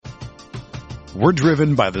We're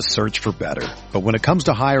driven by the search for better. But when it comes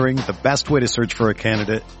to hiring, the best way to search for a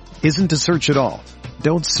candidate isn't to search at all.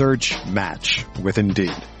 Don't search, match with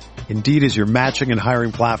Indeed. Indeed is your matching and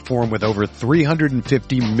hiring platform with over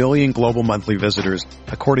 350 million global monthly visitors,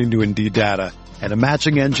 according to Indeed data, and a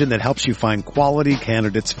matching engine that helps you find quality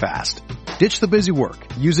candidates fast. Ditch the busy work.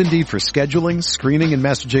 Use Indeed for scheduling, screening, and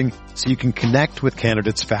messaging so you can connect with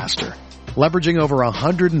candidates faster. Leveraging over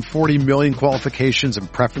 140 million qualifications and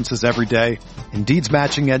preferences every day, Indeed's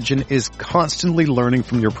matching engine is constantly learning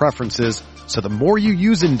from your preferences, so the more you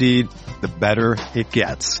use Indeed, the better it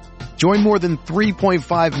gets. Join more than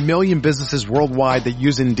 3.5 million businesses worldwide that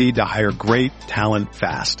use Indeed to hire great talent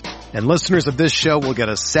fast. And listeners of this show will get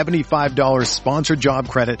a $75 sponsored job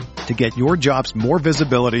credit to get your jobs more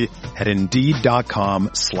visibility at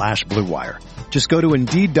Indeed.com/Blue Wire. Just go to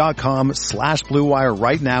Indeed.com/Blue Wire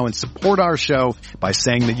right now and support our show by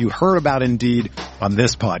saying that you heard about Indeed on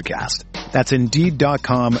this podcast. That's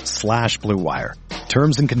Indeed.com/Blue Wire.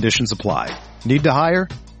 Terms and conditions apply. Need to hire?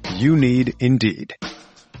 You need Indeed.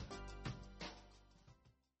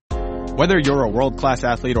 Whether you're a world-class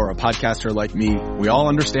athlete or a podcaster like me, we all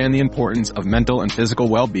understand the importance of mental and physical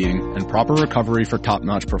well-being and proper recovery for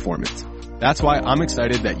top-notch performance. That's why I'm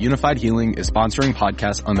excited that Unified Healing is sponsoring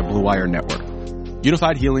podcasts on the Blue Wire Network.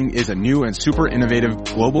 Unified Healing is a new and super innovative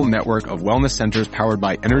global network of wellness centers powered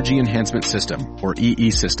by Energy Enhancement System, or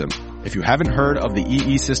EE System. If you haven't heard of the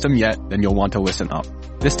EE System yet, then you'll want to listen up.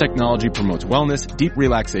 This technology promotes wellness, deep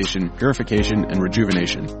relaxation, purification, and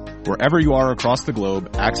rejuvenation. Wherever you are across the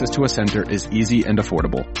globe, access to a center is easy and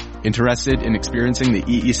affordable. Interested in experiencing the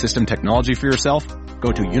EE System technology for yourself?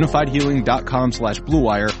 Go to unifiedhealing.com/Blue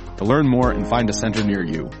Wire to learn more and find a center near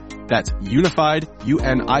you. That's unified,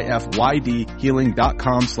 UNIFYD,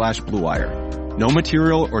 healing.com/Blue Wire. No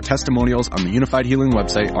material or testimonials on the Unified Healing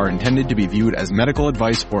website are intended to be viewed as medical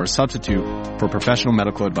advice or a substitute for professional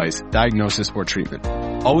medical advice, diagnosis, or treatment.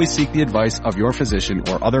 Always seek the advice of your physician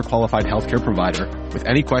or other qualified healthcare provider with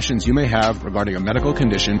any questions you may have regarding a medical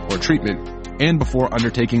condition or treatment and before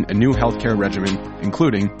undertaking a new healthcare regimen,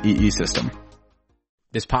 including EE System.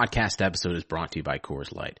 This podcast episode is brought to you by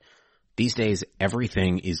Coors Light. These days,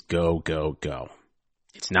 everything is go, go, go.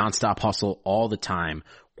 It's nonstop hustle all the time.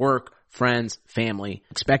 Work, friends, family,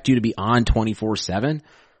 expect you to be on 24/7.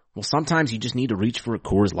 Well, sometimes you just need to reach for a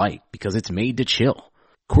Coors Light because it's made to chill.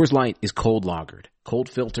 Coors Light is cold lagered, cold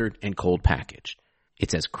filtered, and cold packaged.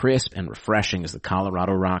 It's as crisp and refreshing as the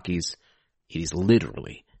Colorado Rockies. It is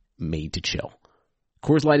literally made to chill.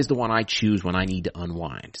 Coors Light is the one I choose when I need to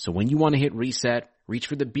unwind. So when you want to hit reset, reach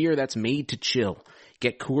for the beer that's made to chill.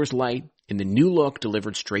 Get Coors Light in the new look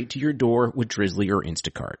delivered straight to your door with Drizzly or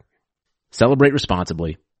Instacart. Celebrate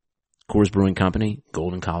responsibly. Coors Brewing Company,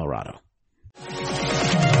 Golden, Colorado.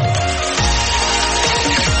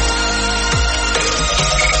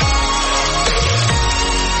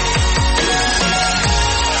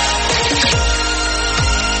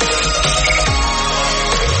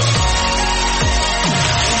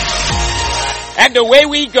 And away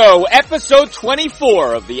we go, episode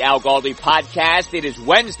 24 of the Al Galdi podcast. It is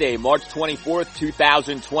Wednesday, March 24th,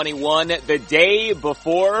 2021, the day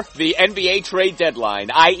before the NBA trade deadline,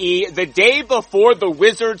 i.e. the day before the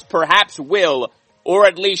Wizards perhaps will, or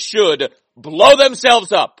at least should, blow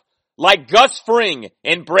themselves up. Like Gus Fring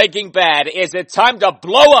in Breaking Bad, is it time to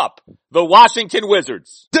blow up the Washington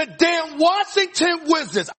Wizards? The damn Washington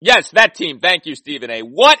Wizards! Yes, that team. Thank you, Stephen A.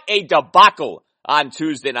 What a debacle on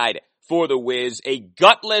Tuesday night for the Wiz. A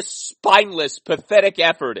gutless, spineless, pathetic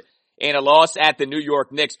effort in a loss at the New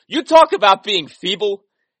York Knicks. You talk about being feeble.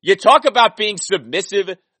 You talk about being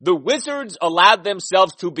submissive. The Wizards allowed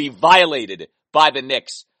themselves to be violated by the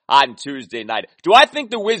Knicks on Tuesday night. Do I think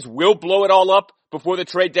the Wiz will blow it all up before the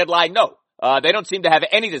trade deadline? No. They don't seem to have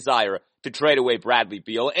any desire to trade away Bradley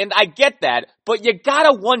Beal, and I get that, but you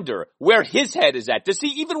gotta wonder where his head is at. Does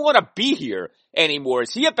he even want to be here anymore?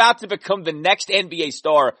 Is he about to become the next NBA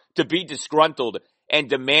star to be disgruntled and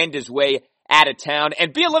demand his way out of town?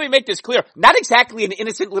 And Beal, let me make this clear, not exactly an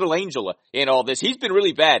innocent little angel in all this. He's been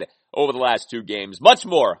really bad over the last 2 games. Much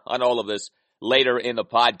more on all of this later in the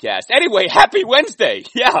podcast. Anyway, happy Wednesday.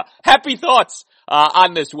 Yeah, happy thoughts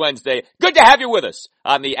on this Wednesday. Good to have you with us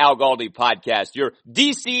on the Al Galdi podcast, your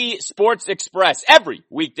DC Sports Express, every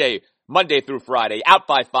weekday, Monday through Friday, out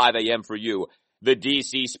by 5 a.m. for you, the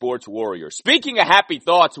DC Sports Warrior. Speaking of happy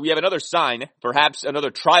thoughts, we have another sign, perhaps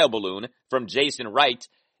another trial balloon from Jason Wright,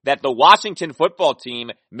 that the Washington football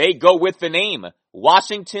team may go with the name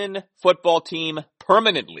Washington Football Team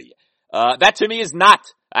permanently. That to me is not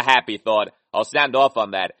a happy thought. I'll sound off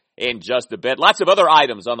on that in just a bit. Lots of other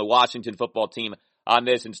items on the Washington football team on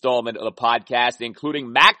this installment of the podcast,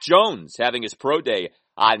 including Mac Jones having his pro day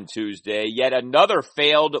on Tuesday. Yet another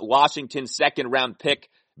failed Washington second-round pick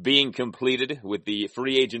being completed with the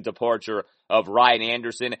free agent departure of Ryan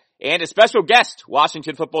Anderson, and a special guest,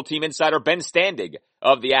 Washington football team insider Ben Standig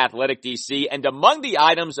of The Athletic DC. And among the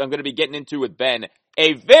items I'm going to be getting into with Ben,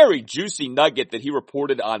 a very juicy nugget that he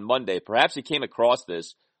reported on Monday. Perhaps he came across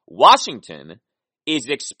this. Washington is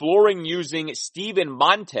exploring using Steven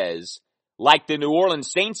Montez like the New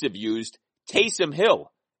Orleans Saints have used Taysom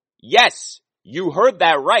Hill. Yes, you heard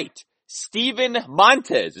that right. Steven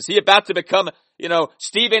Montez. Is he about to become,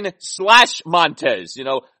 Steven/Montez,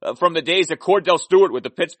 from the days of Cordell Stewart with the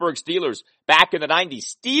Pittsburgh Steelers back in the 90s?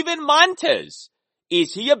 Steven Montez.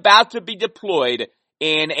 Is he about to be deployed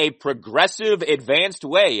in a progressive, advanced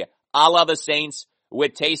way, a la the Saints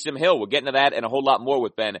with Taysom Hill? We'll get into that and a whole lot more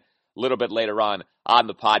with Ben a little bit later on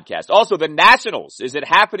the podcast. Also, the Nationals. Is it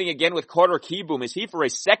happening again with Carter Kieboom? Is he for a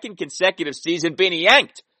second consecutive season being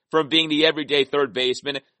yanked from being the everyday third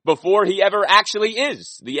baseman before he ever actually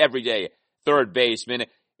is the everyday third baseman?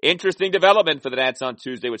 Interesting development for the Nats on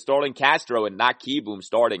Tuesday with Starlin Castro and not Kieboom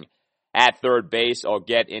starting at third base. I'll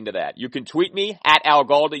get into that. You can tweet me at Al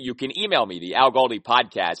Galdi. You can email me, the Al Galdi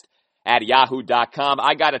podcast at yahoo.com.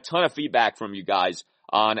 I got a ton of feedback from you guys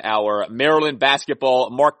on our Maryland basketball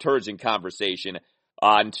Mark Turgeon conversation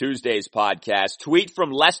on Tuesday's podcast. Tweet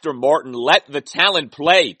from Lester Martin, let the talent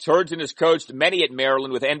play. Turgeon has coached many at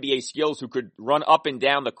Maryland with NBA skills who could run up and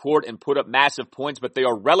down the court and put up massive points, but they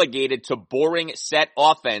are relegated to boring set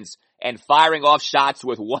offense and firing off shots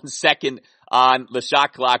with 1 second on the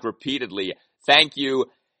shot clock repeatedly. Thank you,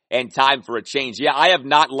 and time for a change. Yeah, I have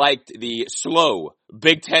not liked the slow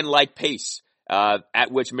Big Ten-like pace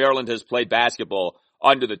at which Maryland has played basketball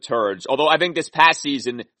under the Turge. Although I think this past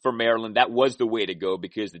season for Maryland, that was the way to go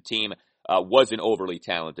because the team wasn't overly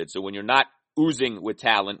talented. So when you're not oozing with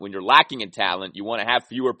talent, when you're lacking in talent, you want to have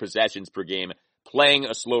fewer possessions per game. Playing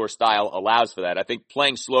a slower style allows for that. I think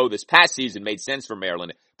playing slow this past season made sense for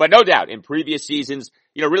Maryland. But no doubt, in previous seasons,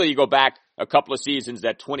 really you go back a couple of seasons,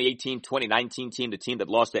 that 2018-2019 team, the team that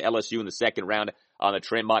lost to LSU in the second round on the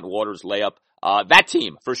Tremont Waters layup, that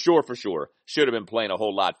team, for sure, should have been playing a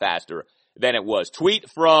whole lot faster than it was. Tweet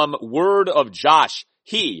from Word of Josh.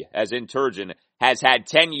 He, as in Turgeon, has had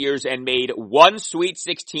 10 years and made one Sweet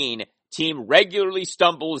 16. Team regularly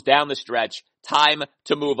stumbles down the stretch. Time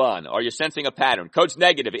to move on. Are you sensing a pattern? Coach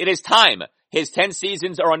Negative, it is time. His 10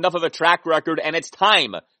 seasons are enough of a track record, and it's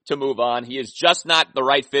time to move on. He is just not the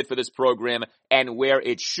right fit for this program and where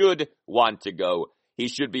it should want to go. He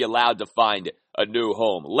should be allowed to find a new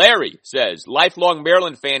home. Larry says, lifelong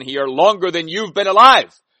Maryland fan here, longer than you've been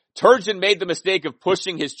alive. Turgeon made the mistake of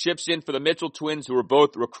pushing his chips in for the Mitchell twins, who were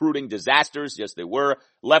both recruiting disasters. Yes, they were.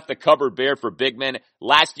 Left the cupboard bare for big men.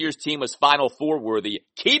 Last year's team was Final Four worthy.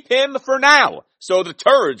 Keep him for now. So the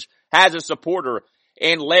Turge has a supporter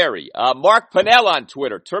in Larry. Mark Pinnell on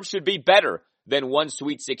Twitter. Terps should be better than one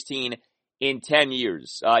Sweet 16 in 10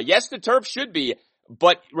 years. Yes, the Terps should be.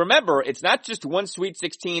 But remember, it's not just one Sweet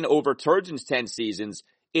 16 over Turgeon's 10 seasons.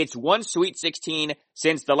 It's one Sweet 16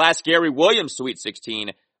 since the last Gary Williams Sweet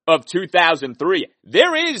 16 of 2003.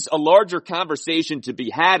 There is a larger conversation to be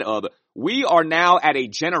had of, we are now at a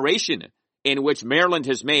generation in which Maryland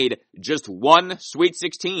has made just one Sweet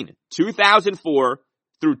 16. 2004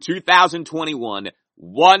 through 2021,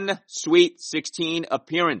 one Sweet 16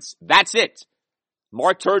 appearance. That's it.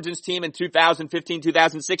 Mark Turgeon's team in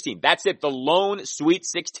 2015-2016. That's it. The lone Sweet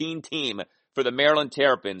 16 team for the Maryland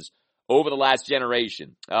Terrapins over the last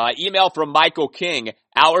generation. Email from Michael King.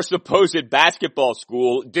 Our supposed basketball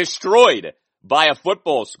school destroyed by a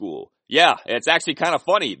football school. Yeah, it's actually kind of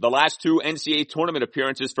funny. The last two NCAA tournament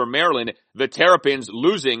appearances for Maryland, the Terrapins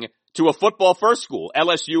losing to a football first school.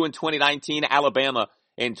 LSU in 2019, Alabama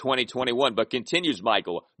in 2021. But continues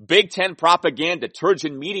Michael. Big Ten propaganda.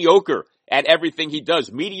 Turgeon mediocre at everything he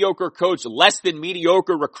does. Mediocre coach, less than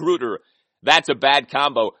mediocre recruiter. That's a bad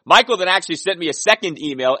combo. Michael then actually sent me a second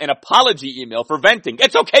email, an apology email for venting.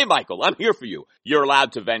 It's okay, Michael. I'm here for you. You're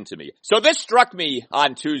allowed to vent to me. So this struck me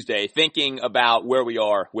on Tuesday, thinking about where we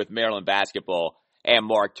are with Maryland basketball and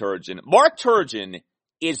Mark Turgeon. Mark Turgeon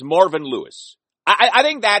is Marvin Lewis. I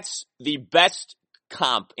think that's the best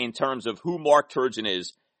comp in terms of who Mark Turgeon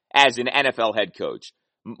is as an NFL head coach.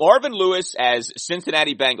 Marvin Lewis as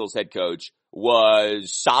Cincinnati Bengals head coach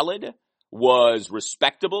was solid, was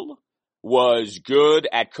respectable, was good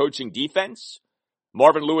at coaching defense.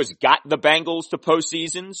 Marvin Lewis got the Bengals to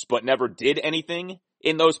postseasons, but never did anything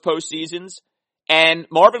in those postseasons. And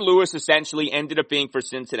Marvin Lewis essentially ended up being for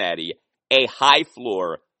Cincinnati a high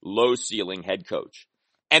floor, low ceiling head coach.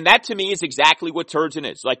 And that to me is exactly what Turgeon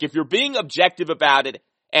is. Like, if you're being objective about it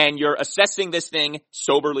and you're assessing this thing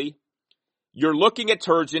soberly, you're looking at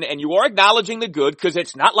Turgeon and you are acknowledging the good because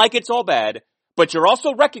it's not like it's all bad, but you're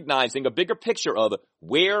also recognizing a bigger picture of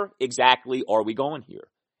where exactly are we going here.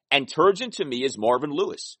 And Turgeon to me is Marvin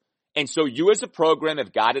Lewis. And so you as a program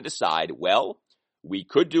have got to decide, well, we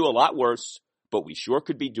could do a lot worse, but we sure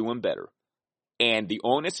could be doing better. And the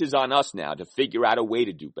onus is on us now to figure out a way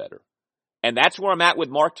to do better. And that's where I'm at with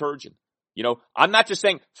Mark Turgeon. You know, I'm not just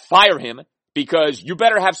saying fire him because you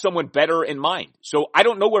better have someone better in mind. So I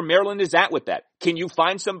don't know where Maryland is at with that. Can you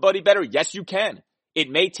find somebody better? Yes, you can. It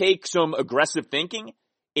may take some aggressive thinking.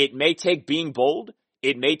 It may take being bold.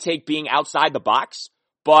 It may take being outside the box.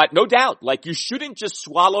 But no doubt, like, you shouldn't just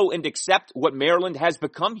swallow and accept what Maryland has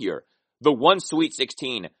become here. The one Sweet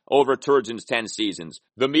 16 over Turgeon's 10 seasons.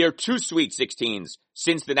 The mere 2 Sweet 16s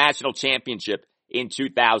since the national championship in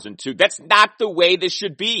 2002. That's not the way this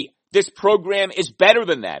should be. This program is better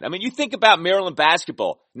than that. I mean, you think about Maryland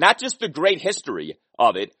basketball, not just the great history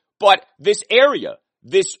of it, but this area,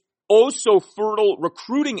 this oh-so-fertile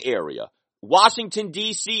recruiting area, Washington,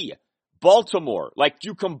 D.C., Baltimore. Like,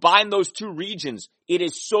 you combine those two regions, it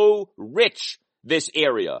is so rich, this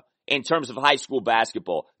area, in terms of high school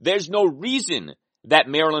basketball. There's no reason that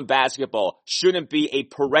Maryland basketball shouldn't be a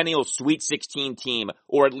perennial Sweet 16 team,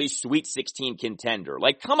 or at least Sweet 16 contender.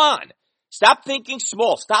 Like, come on. Stop thinking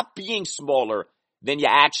small. Stop being smaller than you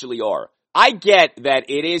actually are. I get that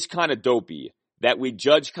it is kind of dopey that we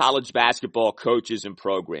judge college basketball coaches and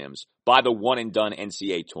programs by the one-and-done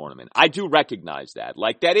NCAA tournament. I do recognize that.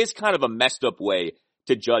 Like, that is kind of a messed up way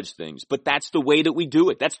to judge things, but that's the way that we do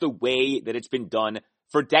it. That's the way that it's been done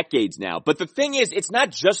for decades now. But the thing is, it's not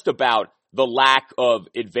just about the lack of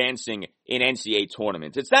advancing in NCAA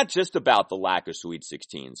tournaments. It's not just about the lack of Sweet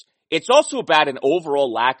 16s. It's also about an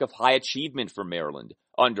overall lack of high achievement for Maryland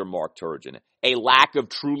under Mark Turgeon, a lack of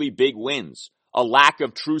truly big wins, a lack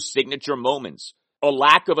of true signature moments, a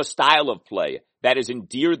lack of a style of play that has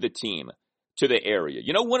endeared the team to the area.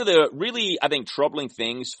 You know, one of the really, I think, troubling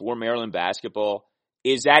things for Maryland basketball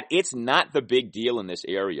is that it's not the big deal in this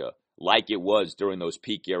area like it was during those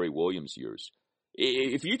peak Gary Williams years.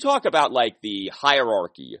 If you talk about, like, the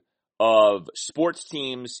hierarchy of sports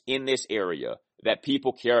teams in this area that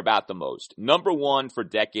people care about the most, number one for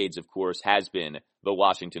decades, of course, has been the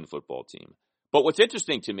Washington football team. But what's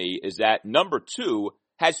interesting to me is that number two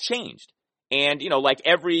has changed. And, you know, like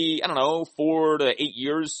every, 4 to 8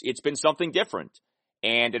 years, it's been something different.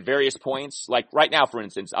 And at various points, like right now, for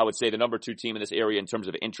instance, I would say the number 2 team in this area in terms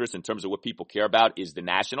of interest, in terms of what people care about, is the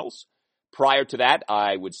Nationals. Prior to that,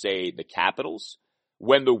 I would say the Capitals.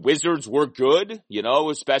 When the Wizards were good, you know,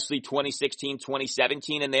 especially 2016,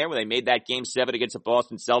 2017 in there, when they made that Game 7 against the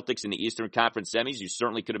Boston Celtics in the Eastern Conference semis, you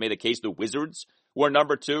certainly could have made the case the Wizards were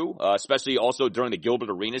number 2, especially also during the Gilbert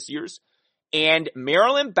Arenas years. And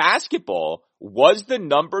Maryland basketball was the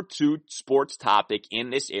number 2 sports topic in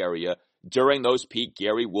this area during those peak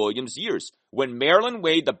Gary Williams years. When Maryland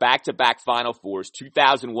made the back-to-back Final Fours,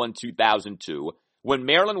 2001, 2002, when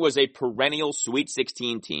Maryland was a perennial Sweet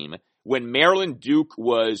 16 team, when Maryland-Duke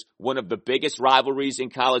was one of the biggest rivalries in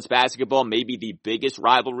college basketball, maybe the biggest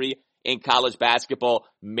rivalry in college basketball,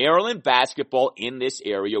 Maryland basketball in this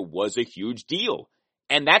area was a huge deal.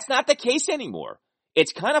 And that's not the case anymore.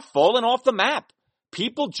 It's kind of fallen off the map.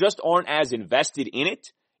 People just aren't as invested in it.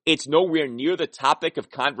 It's nowhere near the topic of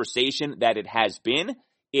conversation that it has been.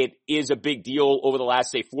 It is a big deal over the last,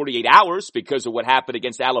 say, 48 hours because of what happened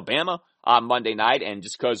against Alabama on Monday night and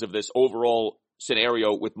just because of this overall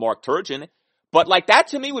scenario with Mark Turgeon. But like that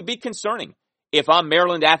to me would be concerning if I'm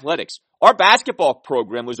Maryland athletics. Our basketball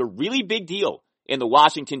program was a really big deal in the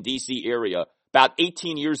Washington, D.C. area about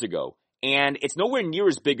 18 years ago. And it's nowhere near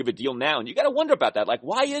as big of a deal now. And you got to wonder about that. Like,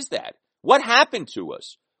 why is that? What happened to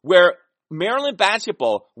us where Maryland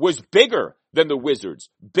basketball was bigger than the Wizards,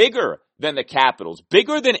 bigger than the Capitals,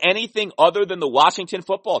 bigger than anything other than the Washington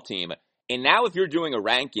football team? And now if you're doing a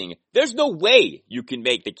ranking, there's no way you can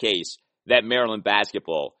make the case that Maryland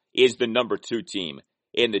basketball is the number 2 team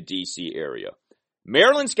in the D.C. area.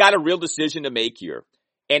 Maryland's got a real decision to make here.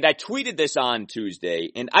 And I tweeted this on Tuesday,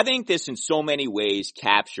 and I think this in so many ways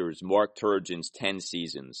captures Mark Turgeon's 10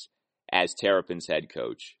 seasons as Terrapin's head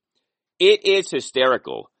coach. It is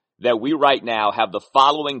hysterical that we right now have the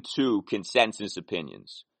following 2 consensus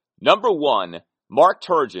opinions. Number 1, Mark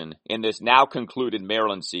Turgeon in this now concluded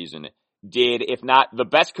Maryland season did, if not the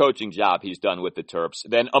best coaching job he's done with the Terps,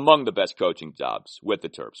 then among the best coaching jobs with the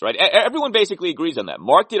Terps, right? Everyone basically agrees on that.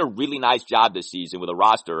 Mark did a really nice job this season with a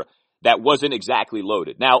roster that wasn't exactly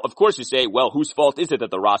loaded. Now, of course you say, well, whose fault is it that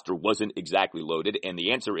the roster wasn't exactly loaded? And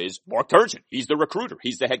the answer is Mark Turgeon. He's the recruiter.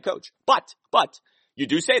 He's the head coach. But, you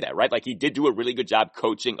do say that, right? Like he did do a really good job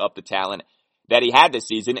coaching up the talent that he had this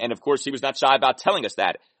season. And of course he was not shy about telling us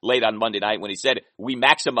that late on Monday night when he said, we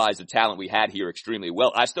maximized the talent we had here extremely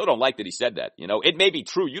well. I still don't like that he said that. You know, it may be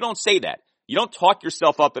true. You don't say that. You don't talk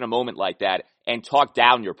yourself up in a moment like that and talk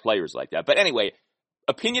down your players like that. But anyway,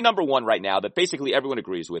 opinion number one right now that basically everyone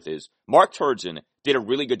agrees with is Mark Turgeon did a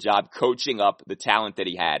really good job coaching up the talent that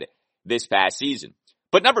he had this past season.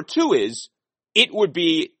 But number two is it would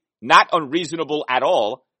be not unreasonable at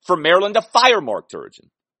all for Maryland to fire Mark Turgeon.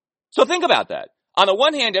 So think about that. On the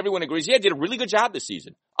one hand, everyone agrees, yeah, did a really good job this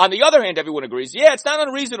season. On the other hand, everyone agrees, yeah, it's not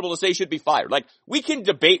unreasonable to say he should be fired. Like, we can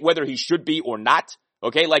debate whether he should be or not,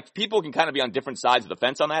 okay? Like, people can kind of be on different sides of the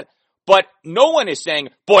fence on that. But no one is saying,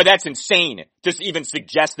 boy, that's insane to even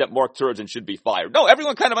suggest that Mark Turgeon should be fired. No,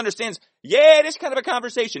 everyone kind of understands, yeah, it is kind of a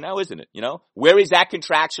conversation now, isn't it? You know, where he's at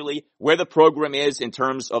contractually, where the program is in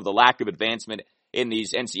terms of the lack of advancement in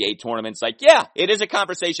these NCAA tournaments. Like, yeah, it is a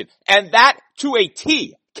conversation. And that, to a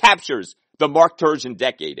T, captures the Mark Turgeon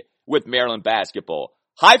decade with Maryland basketball.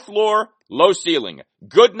 High floor, low ceiling.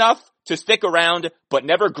 Good enough to stick around, but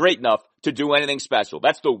never great enough to do anything special.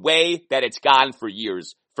 That's the way that it's gone for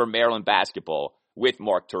years for Maryland basketball with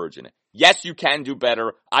Mark Turgeon. Yes, you can do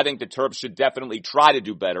better. I think the Terps should definitely try to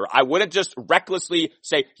do better. I wouldn't just recklessly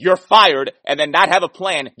say, you're fired, and then not have a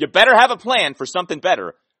plan. You better have a plan for something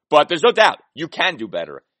better. But there's no doubt you can do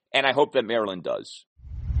better, and I hope that Maryland does.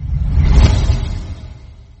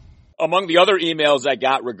 Among the other emails I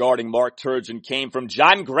got regarding Mark Turgeon came from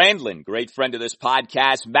John Grandlin, great friend of this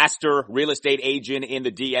podcast, master real estate agent in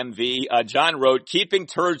the DMV. John wrote, keeping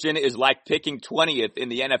Turgeon is like picking 20th in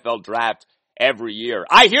the NFL draft every year.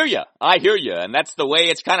 I hear you. And that's the way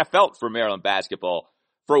it's kind of felt for Maryland basketball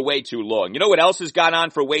for way too long. You know what else has gone on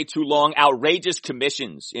for way too long? Outrageous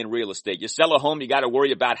commissions in real estate. You sell a home, you got to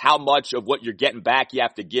worry about how much of what you're getting back you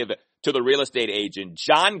have to give to the real estate agent.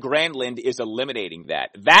 John Grandland is eliminating that.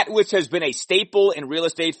 That which has been a staple in real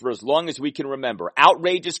estate for as long as we can remember.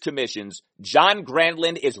 Outrageous commissions. John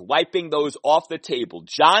Grandland is wiping those off the table.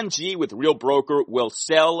 John G. with Real Broker will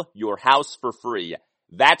sell your house for free.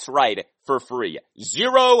 That's right, for free.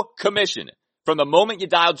 Zero commission. From the moment you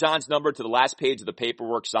dial John's number to the last page of the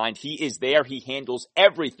paperwork signed, he is there. He handles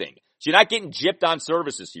everything. So you're not getting gypped on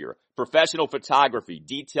services here. Professional photography,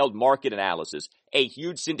 detailed market analysis, a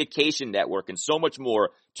huge syndication network, and so much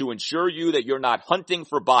more to ensure you that you're not hunting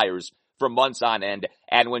for buyers for months on end.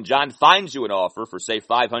 And when John finds you an offer for, say,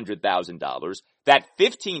 $500,000, that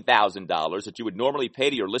 $15,000 that you would normally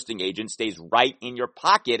pay to your listing agent stays right in your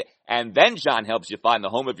pocket. And then John helps you find the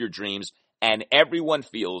home of your dreams, and everyone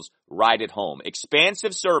feels right at home.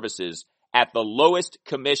 Expansive services at the lowest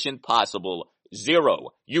commission possible.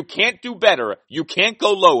 Zero. You can't do better. You can't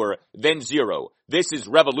go lower than zero. This is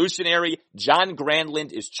revolutionary. John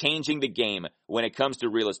Grandland is changing the game when it comes to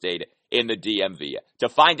real estate in the DMV. To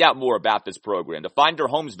find out more about this program, to find your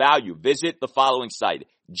home's value, visit the following site,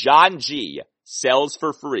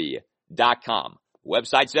 johngsellsforfree.com.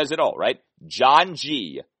 Website says it all, right?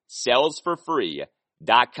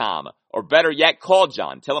 johngsellsforfree.com. Or better yet, call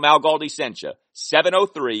John. Tell him Al Galdi sent you.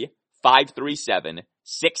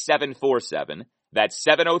 703-537-6747. That's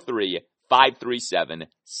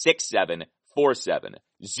 703-537-6747.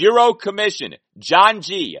 Zero commission. John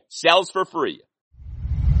G. sells for free.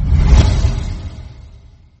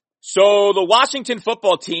 So the Washington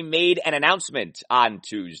football team made an announcement on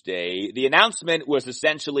Tuesday. The announcement was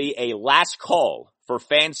essentially a last call for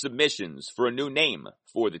fan submissions for a new name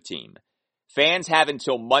for the team. Fans have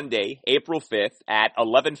until Monday, April 5th at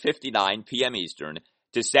 11:59 p.m. Eastern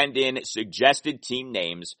to send in suggested team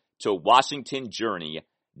names to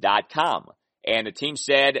WashingtonJourney.com. And the team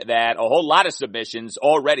said that a whole lot of submissions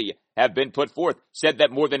already have been put forth, said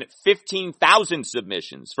that more than 15,000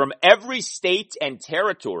 submissions from every state and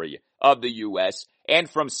territory of the U.S. and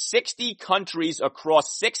from 60 countries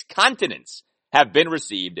across 6 continents have been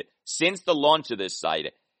received since the launch of this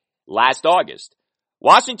site last August.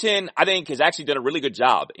 Washington, I think, has actually done a really good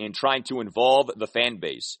job in trying to involve the fan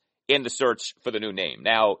base in the search for the new name.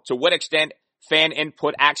 Now, to what extent fan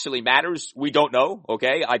input actually matters, we don't know,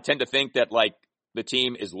 okay? I tend to think that, like, the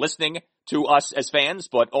team is listening to us as fans,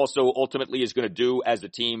 but also ultimately is going to do as the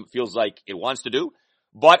team feels like it wants to do.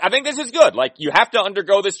 But I think this is good. Like, you have to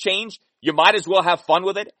undergo this change. You might as well have fun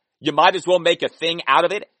with it. You might as well make a thing out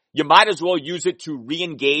of it. you might as well use it to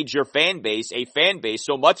re-engage your fan base, a fan base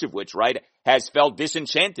so much of which, right, has felt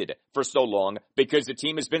disenchanted for so long because the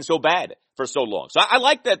team has been so bad for so long. So I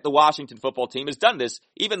like that the Washington football team has done this,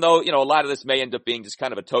 even though, a lot of this may end up being just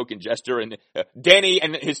kind of a token gesture, and Danny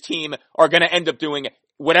and his team are going to end up doing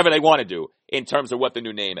whatever they want to do in terms of what the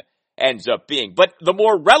new name ends up being. But the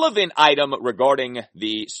more relevant item regarding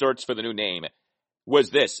the search for the new name was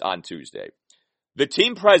this on Tuesday. The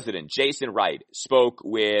team president, Jason Wright, spoke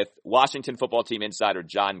with Washington football team insider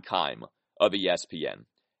John Keim of ESPN.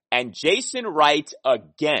 And Jason Wright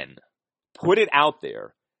again put it out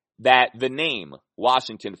there that the name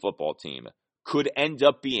Washington football team could end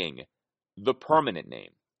up being the permanent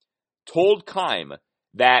name. Told Keim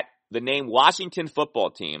that the name Washington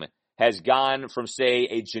football team has gone from, say,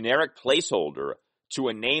 a generic placeholder to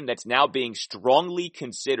a name that's now being strongly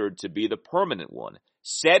considered to be the permanent one.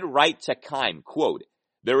 Said Wright to Keim, quote,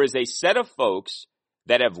 "There is a set of folks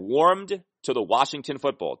that have warmed to the Washington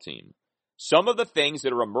football team. Some of the things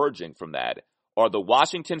that are emerging from that are the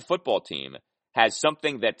Washington football team has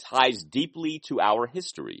something that ties deeply to our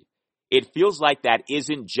history. It feels like that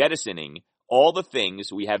isn't jettisoning all the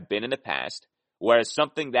things we have been in the past, whereas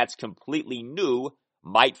something that's completely new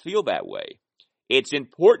might feel that way. It's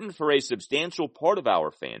important for a substantial part of our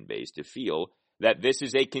fan base to feel that this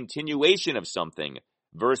is a continuation of something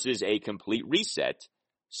versus a complete reset,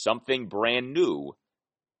 something brand new,"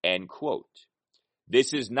 end quote.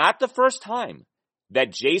 This is not the first time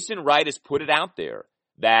that Jason Wright has put it out there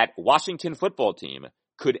that Washington football team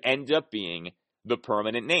could end up being the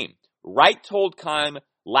permanent name. Wright told Keim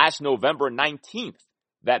last November 19th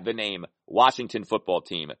that the name Washington football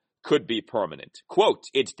team could be permanent. Quote,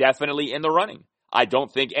 "It's definitely in the running. I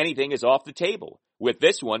don't think anything is off the table. With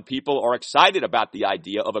this one, people are excited about the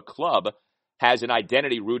idea of a club has an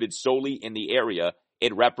identity rooted solely in the area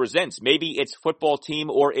it represents. Maybe it's football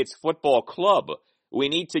team or it's football club. We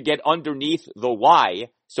need to get underneath the why,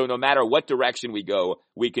 so no matter what direction we go,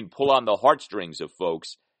 we can pull on the heartstrings of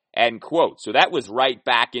folks," end quote. So that was right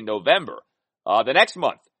back in November. The next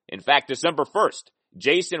month, in fact, December 1st,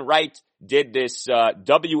 Jason Wright did this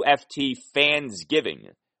WFT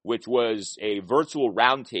Fansgiving, which was a virtual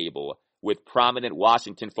roundtable with prominent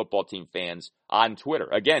Washington football team fans on Twitter.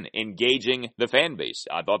 Again, engaging the fan base.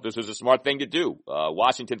 I thought this was a smart thing to do.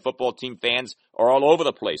 Washington football team fans are all over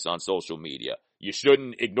the place on social media. You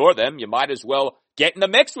shouldn't ignore them. You might as well get in the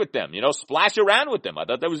mix with them, splash around with them. I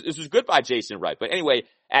thought this was good by Jason Wright. But anyway,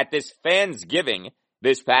 at this Fansgiving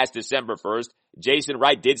this past December 1st, Jason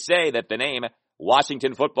Wright did say that the name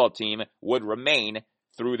Washington football team would remain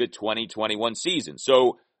through the 2021 season.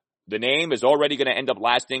 So the name is already going to end up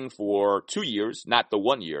lasting for 2 years, not the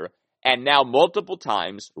 1 year. And now multiple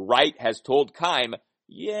times, Wright has told Keim,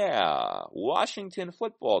 yeah, Washington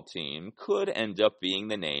football team could end up being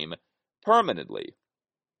the name permanently.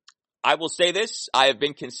 I will say this, I have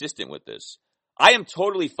been consistent with this. I am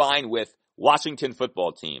totally fine with Washington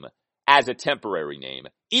football team as a temporary name,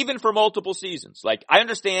 even for multiple seasons. Like, I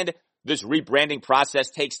understand this rebranding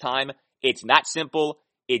process takes time. It's not simple.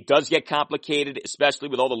 It does get complicated, especially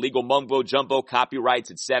with all the legal mumbo-jumbo,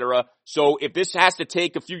 copyrights, etc. So if this has to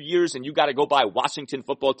take a few years and you got to go by Washington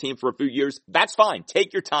football team for a few years, that's fine.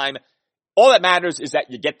 Take your time. All that matters is that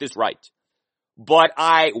you get this right. But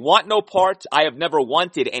I want no part, I have never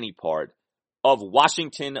wanted any part of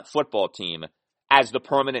Washington football team as the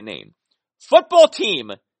permanent name. Football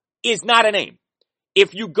team is not a name.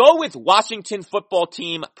 If you go with Washington football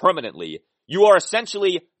team permanently, you are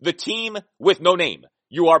essentially the team with no name.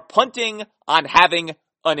 You are punting on having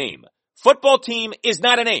a name. Football team is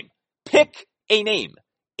not a name. Pick a name.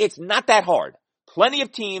 It's not that hard. Plenty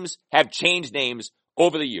of teams have changed names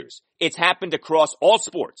over the years. It's happened across all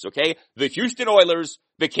sports, okay? The Houston Oilers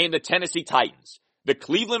became the Tennessee Titans. The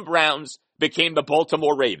Cleveland Browns became the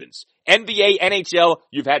Baltimore Ravens. NBA, NHL,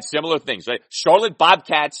 you've had similar things, right? Charlotte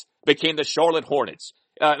Bobcats became the Charlotte Hornets.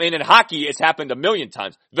 In hockey, it's happened a million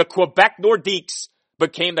times. The Quebec Nordiques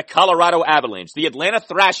became the Colorado Avalanche. The Atlanta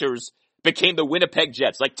Thrashers became the Winnipeg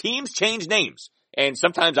Jets. Like, teams change names. And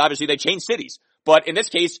sometimes, obviously, they change cities. But in this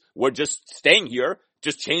case, we're just staying here,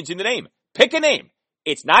 just changing the name. Pick a name.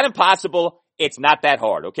 It's not impossible. It's not that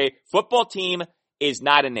hard, okay? Football team is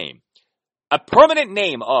not a name. A permanent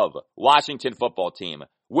name of Washington football team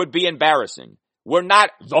would be embarrassing. We're not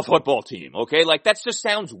the football team, okay? Like, that just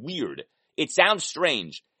sounds weird. It sounds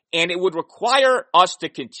strange. And it would require us to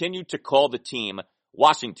continue to call the team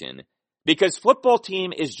Washington, because football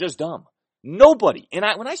team is just dumb. Nobody, and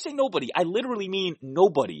when I say nobody, I literally mean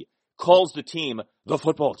nobody calls the team the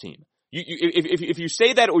football team. If you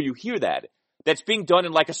say that or you hear that, that's being done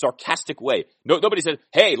in like a sarcastic way. Nobody says,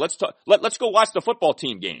 hey, let's go watch the football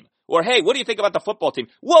team game. Or, hey, what do you think about the football team?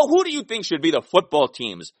 Well, who do you think should be the football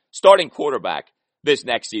team's starting quarterback this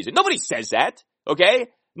next season? Nobody says that, okay?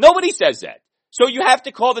 Nobody says that. So you have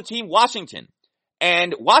to call the team Washington.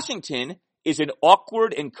 And Washington is an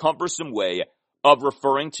awkward and cumbersome way of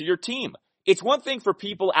referring to your team. It's one thing for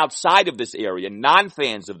people outside of this area,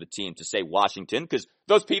 non-fans of the team, to say Washington, because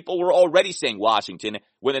those people were already saying Washington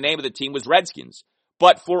when the name of the team was Redskins.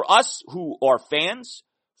 But for us who are fans,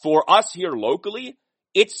 for us here locally,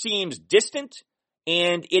 it seems distant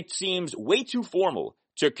and it seems way too formal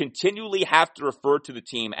to continually have to refer to the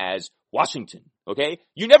team as Washington, okay?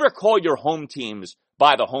 You never call your home teams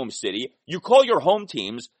by the home city. You call your home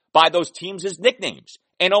teams by those teams' nicknames,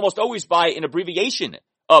 and almost always by an abbreviation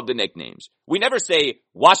of the nicknames. We never say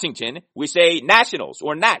Washington. We say Nationals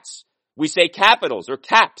or Nats. We say Capitals or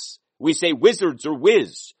Caps. We say Wizards or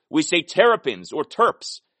Wiz. We say Terrapins or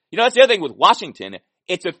Terps. You know, that's the other thing with Washington.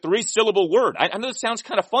 It's a 3-syllable word. I know this sounds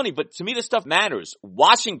kind of funny, but to me this stuff matters.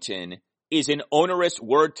 Washington is an onerous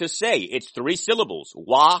word to say. It's 3 syllables.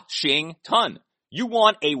 Wa-shing-ton. You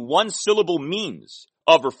want a 1-syllable means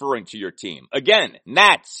of referring to your team. Again,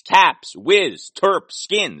 Nats, Caps, Wiz, Terps,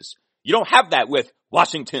 Skins. You don't have that with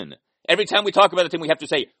Washington. Every time we talk about a team, we have to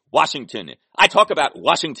say Washington. I talk about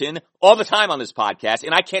Washington all the time on this podcast,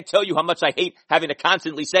 and I can't tell you how much I hate having to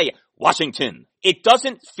constantly say Washington. It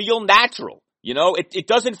doesn't feel natural. You know, it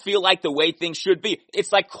doesn't feel like the way things should be.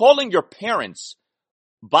 It's like calling your parents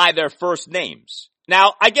by their first names.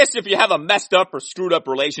 Now, I guess if you have a messed up or screwed up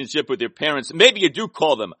relationship with your parents, maybe you do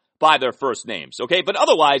call them by their first names, okay? But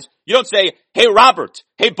otherwise, you don't say, hey, Robert,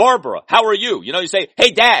 hey, Barbara, how are you? You know, you say,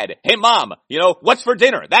 hey, Dad, hey, Mom, you know, what's for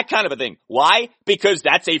dinner? That kind of a thing. Why? Because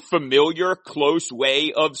that's a familiar, close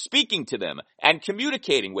way of speaking to them and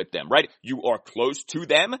communicating with them, right? You are close to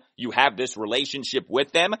them. You have this relationship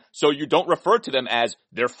with them, so you don't refer to them as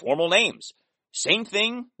their formal names. Same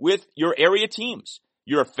thing with your area teams.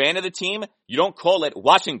 You're a fan of the team. You don't call it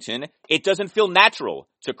Washington. It doesn't feel natural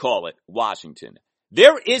to call it Washington.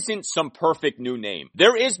 There isn't some perfect new name.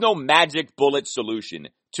 There is no magic bullet solution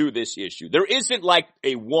to this issue. There isn't like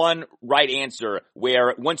a one right answer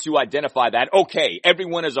where once you identify that, okay,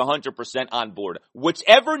 everyone is 100% on board.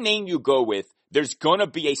 Whichever name you go with, there's gonna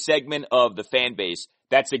be a segment of the fan base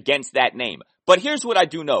that's against that name. But here's what I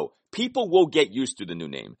do know. People will get used to the new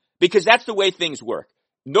name because that's the way things work.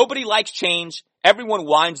 Nobody likes change. Everyone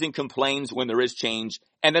whines and complains when there is change.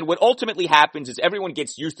 And then what ultimately happens is everyone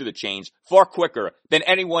gets used to the change far quicker than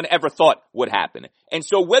anyone ever thought would happen. And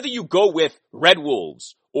so whether you go with Red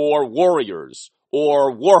Wolves or Warriors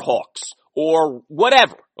or Warhawks or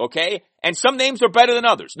whatever, okay? And some names are better than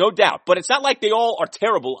others, no doubt. But it's not like they all are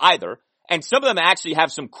terrible either. And some of them actually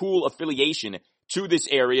have some cool affiliation to this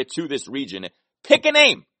area, to this region. Pick a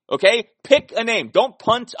name, okay? Pick a name. Don't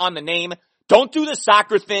punt on the name. Don't do the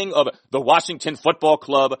soccer thing of the Washington Football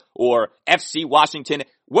Club or FC Washington.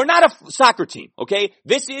 We're not a soccer team, okay?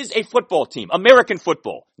 This is a football team, American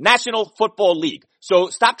football, National Football League. So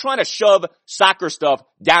stop trying to shove soccer stuff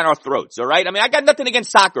down our throats, all right? I mean, I got nothing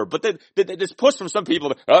against soccer, but this push from some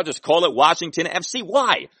people, just call it Washington FC.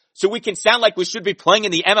 Why? So we can sound like we should be playing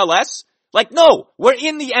in the MLS? Like, no, we're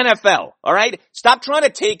in the NFL, all right? Stop trying to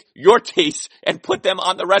take your case and put them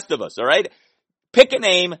on the rest of us, all right? Pick a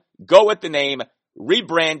name, go with the name,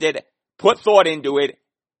 rebrand it, put thought into it,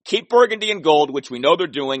 keep burgundy and gold, which we know they're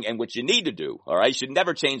doing and which you need to do, all right? You should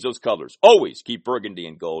never change those colors. Always keep burgundy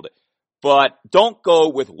and gold. But don't go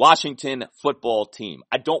with Washington Football Team.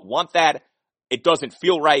 I don't want that. It doesn't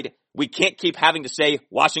feel right. We can't keep having to say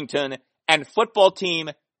Washington, and football team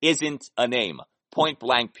isn't a name. Point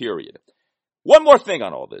blank, period. One more thing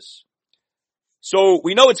on all this. So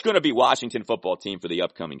we know it's going to be Washington Football Team for the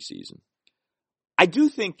upcoming season. I do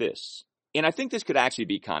think this, and I think this could actually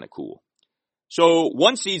be kind of cool. So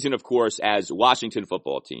one season, of course, as Washington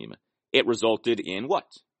Football Team, it resulted in what?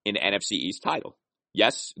 An NFC East title.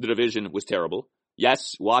 Yes, the division was terrible.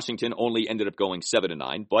 Yes, Washington only ended up going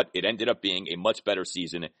 7-9, but it ended up being a much better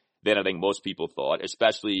season than I think most people thought,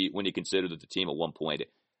 especially when you consider that the team at one point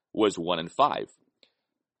was 1-5.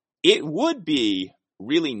 It would be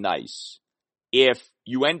really nice if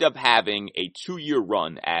you end up having a 2-year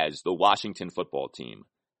run as the Washington Football Team,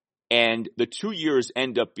 and the 2 years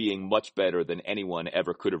end up being much better than anyone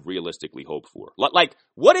ever could have realistically hoped for. Like,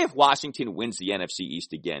 what if Washington wins the NFC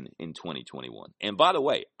East again in 2021? And by the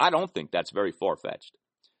way, I don't think that's very far-fetched.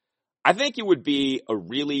 I think it would be a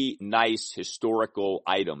really nice historical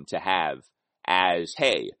item to have as,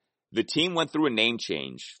 hey, the team went through a name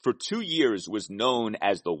change, for 2 years was known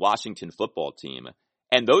as the Washington Football Team,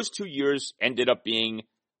 and those 2 years ended up being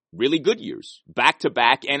really good years,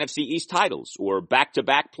 back-to-back NFC East titles or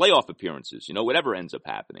back-to-back playoff appearances, whatever ends up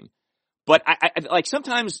happening. But I like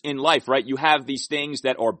sometimes in life, right, you have these things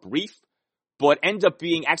that are brief, but end up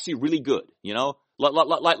being actually really good,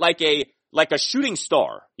 like a shooting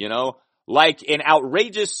star, like an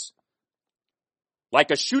outrageous,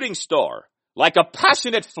 like a shooting star, like a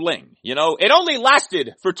passionate fling, it only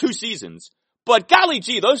lasted for 2 seasons, but golly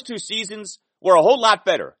gee, those 2 seasons were a whole lot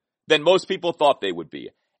better than most people thought they would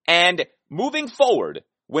be. And moving forward,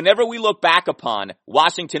 whenever we look back upon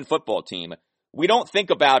Washington football team, we don't think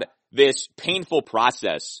about this painful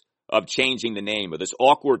process of changing the name or this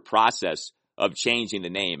awkward process of changing the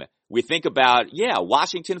name. We think about,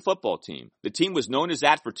 Washington football team. The team was known as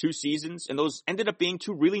that for 2 seasons, and those ended up being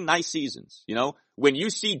 2 really nice seasons. When you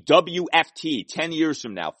see WFT 10 years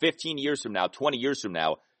from now, 15 years from now, 20 years from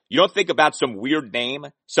now, you don't think about some weird name,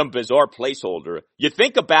 some bizarre placeholder. You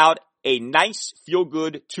think about a nice,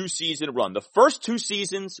 feel-good 2-season run. The first 2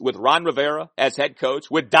 seasons with Ron Rivera as head coach,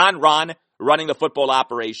 with Don Ron running the football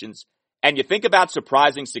operations, and you think about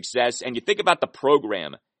surprising success, and you think about the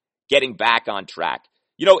program getting back on track.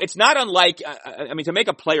 It's not unlike, to make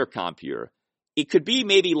a player comp here, it could be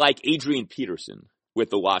maybe like Adrian Peterson with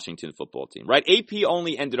the Washington football team, right? AP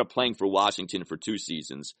only ended up playing for Washington for 2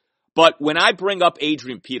 seasons. But when I bring up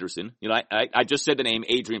Adrian Peterson, I just said the name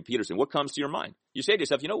Adrian Peterson, what comes to your mind? You say to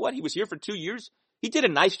yourself, you know what? He was here for 2 years. He did a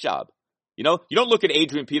nice job. You don't look at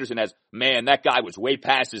Adrian Peterson as, man, that guy was way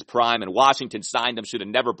past his prime and Washington signed him, should have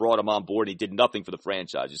never brought him on board. He did nothing for the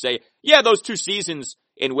franchise. You say, yeah, those 2 seasons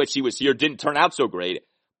in which he was here didn't turn out so great,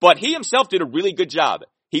 but he himself did a really good job.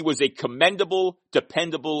 He was a commendable,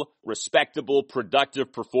 dependable, respectable,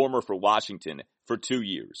 productive performer for Washington for 2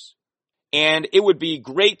 years. And it would be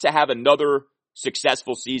great to have another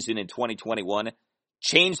successful season in 2021,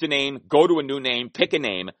 change the name, go to a new name, pick a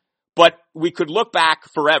name, but we could look back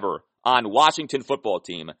forever on Washington football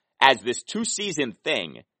team as this 2-season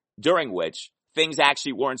thing during which things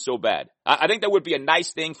actually weren't so bad. I think that would be a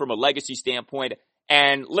nice thing from a legacy standpoint.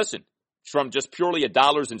 And listen, from just purely a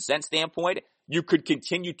dollars and cents standpoint, you could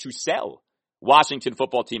continue to sell Washington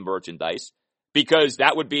football team merchandise because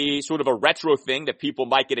that would be sort of a retro thing that people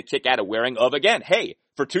might get a kick out of wearing of, again, hey,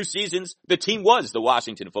 for 2 seasons, the team was the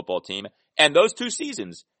Washington football team. And those 2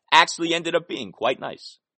 seasons actually ended up being quite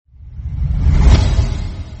nice.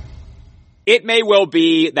 It may well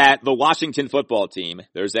be that the Washington football team,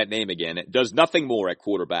 there's that name again, does nothing more at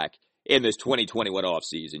quarterback in this 2021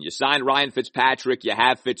 offseason. You sign Ryan Fitzpatrick, you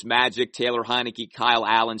have Fitzmagic, Taylor Heineke, Kyle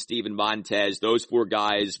Allen, Steven Montez. Those 4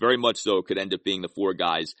 guys, very much so, could end up being the 4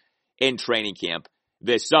 guys in training camp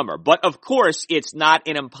this summer. But of course, it's not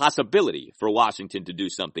an impossibility for Washington to do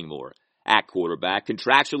something more at quarterback.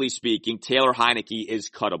 Contractually speaking, Taylor Heineke is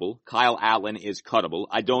cuttable. Kyle Allen is cuttable.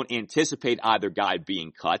 I don't anticipate either guy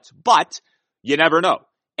being cut, but you never know.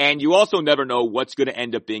 And you also never know what's going to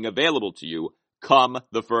end up being available to you come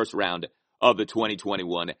the first round of the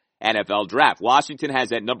 2021 NFL Draft. Washington has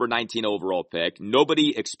that number 19 overall pick.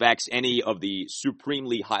 Nobody expects any of the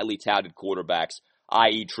supremely highly touted quarterbacks,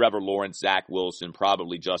 i.e. Trevor Lawrence, Zach Wilson,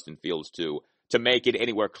 probably Justin Fields too, to make it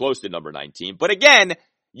anywhere close to number 19. But again,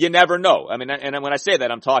 you never know. And when I say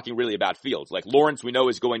that, I'm talking really about Fields. Like Lawrence, we know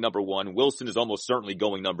is going number 1. Wilson is almost certainly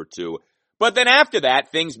going number 2. But then after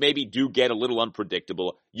that, things maybe do get a little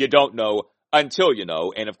unpredictable. You don't know until you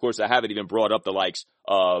know. And of course, I haven't even brought up the likes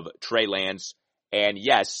of Trey Lance and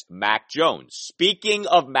yes, Mac Jones. Speaking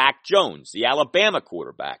of Mac Jones, the Alabama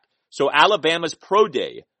quarterback. So Alabama's pro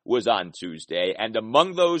day was on Tuesday, and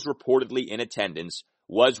among those reportedly in attendance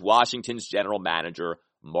was Washington's general manager,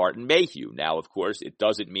 Martin Mayhew. Now, of course, it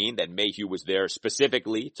doesn't mean that Mayhew was there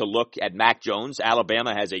specifically to look at Mac Jones.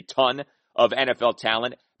 Alabama has a ton of NFL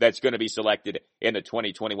talent that's going to be selected in the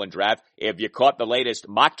 2021 draft. If you caught the latest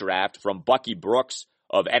mock draft from Bucky Brooks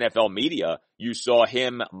of NFL Media, you saw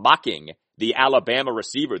him mocking the Alabama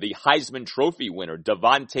receiver, the Heisman Trophy winner,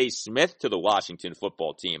 Devontae Smith, to the Washington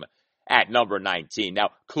football team at number 19. Now,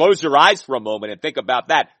 close your eyes for a moment and think about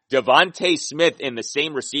that. Devontae Smith in the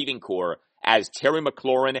same receiving corps as Terry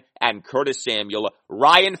McLaurin and Curtis Samuel,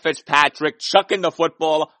 Ryan Fitzpatrick chucking the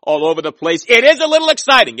football all over the place. It is a little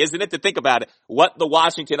exciting, isn't it, to think about what the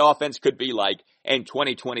Washington offense could be like in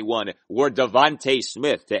 2021 were Devontae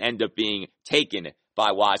Smith to end up being taken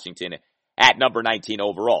by Washington at number 19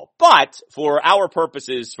 overall. But for our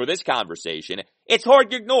purposes for this conversation, it's hard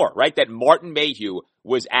to ignore, right, that Martin Mayhew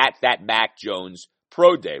was at that Mac Jones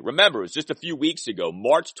pro day. Remember, it was just a few weeks ago,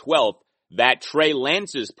 March 12th, that Trey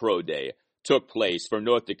Lance's pro day took place for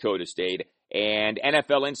North Dakota State, and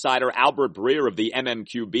NFL insider Albert Breer of the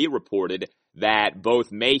MMQB reported that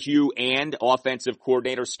both Mayhew and offensive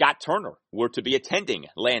coordinator Scott Turner were to be attending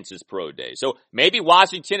Lance's pro day. So maybe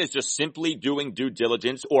Washington is just simply doing due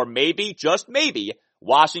diligence, or maybe, just maybe,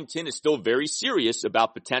 Washington is still very serious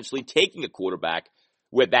about potentially taking a quarterback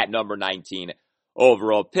with that number 19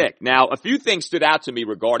 overall pick. Now, a few things stood out to me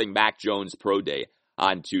regarding Mac Jones' pro day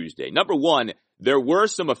on Tuesday. Number one, there were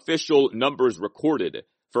some official numbers recorded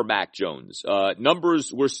for Mac Jones.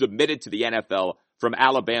 Numbers were submitted to the NFL from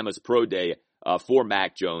Alabama's pro day for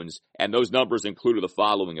Mac Jones, and those numbers included the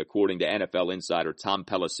following, according to NFL insider Tom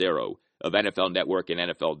Pelissero of NFL Network and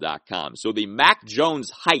NFL.com. So the Mac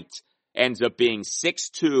Jones height ends up being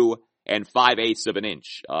 6'2" and 5/8 of an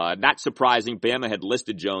inch. Not surprising, Bama had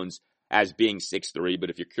listed Jones as being 6'3", but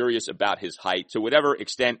if you're curious about his height, to whatever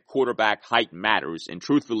extent quarterback height matters, and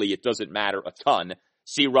truthfully it doesn't matter a ton,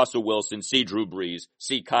 see Russell Wilson, see Drew Brees,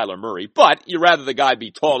 see Kyler Murray, but you'd rather the guy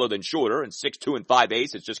be taller than shorter, and 6'2" and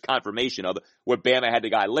 5/8 is just confirmation of what Bama had the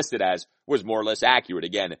guy listed as was more or less accurate.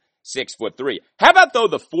 Again, 6'3". How about though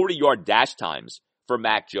the 40-yard dash times for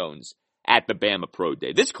Mac Jones at the Bama Pro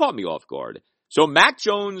Day? This caught me off guard. So Mac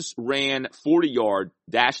Jones ran 40-yard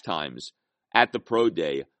dash times at the Pro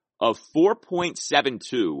Day of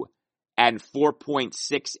 4.72 and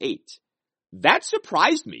 4.68. That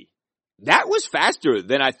surprised me. That was faster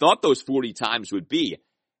than I thought those 40 times would be.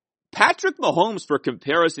 Patrick Mahomes, for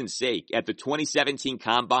comparison's sake, at the 2017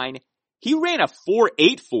 Combine, he ran a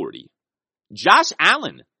 4.840. Josh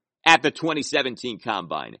Allen at the 2017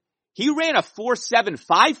 Combine, he ran a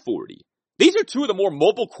 4.7540. These are two of the more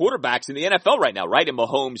mobile quarterbacks in the NFL right now, right? In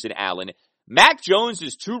Mahomes and Allen. Mac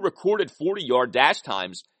Jones' two recorded 40-yard dash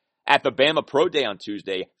times at the Bama Pro Day on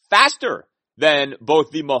Tuesday, faster than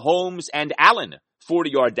both the Mahomes and Allen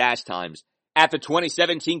 40-yard dash times at the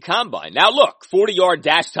 2017 Combine. Now look, 40-yard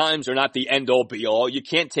dash times are not the end-all be-all. You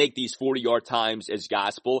can't take these 40-yard times as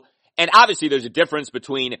gospel. And obviously there's a difference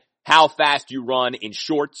between how fast you run in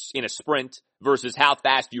shorts in a sprint versus how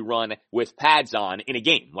fast you run with pads on in a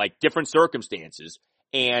game. Like, different circumstances.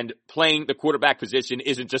 And playing the quarterback position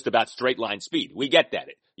isn't just about straight line speed. We get that.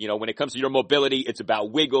 You know, when it comes to your mobility, it's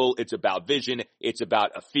about wiggle, it's about vision, it's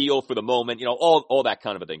about a feel for the moment, you know, all that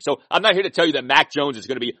kind of a thing. So I'm not here to tell you that Mac Jones is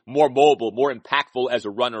going to be more mobile, more impactful as a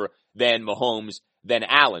runner than Mahomes, than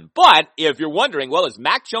Allen. But if you're wondering, well, is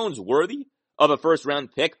Mac Jones worthy of a first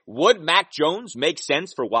round pick? Would Mac Jones make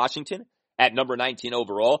sense for Washington at number 19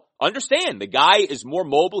 overall? Understand, the guy is more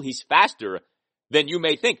mobile, he's faster than you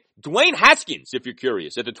may think. Dwayne Haskins, if you're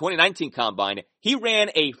curious, at the 2019 Combine, he ran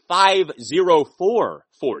a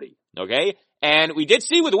 5.0440, okay? And we did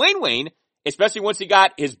see with Wayne, especially once he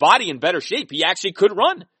got his body in better shape, he actually could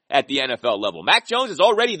run at the NFL level. Mac Jones is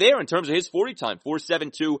already there in terms of his 40 time,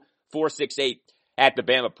 4.72, 4.68 at the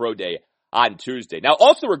Bama Pro Day on Tuesday. Now,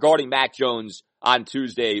 also regarding Mac Jones on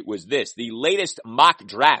Tuesday was this. The latest mock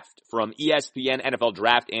draft from ESPN NFL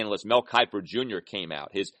draft analyst Mel Kiper Jr. came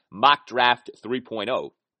out, his mock draft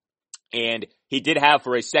 3.0. And he did have,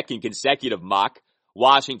 for a second consecutive mock,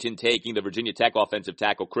 Washington taking the Virginia Tech offensive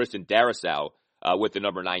tackle Christian Darrisaw with the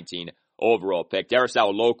number 19 overall pick. Darrisaw,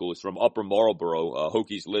 a local, is from Upper Marlboro.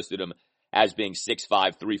 Hokies listed him as being 6'5",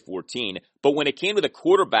 314. But when it came to the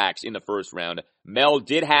quarterbacks in the first round, Mel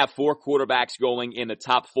did have 4 quarterbacks going in the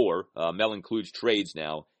top 4. Mel includes trades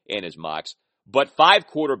now in his mocks. But 5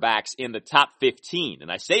 quarterbacks in the top 15.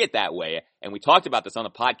 And I say it that way, and we talked about this on the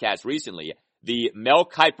podcast recently. The Mel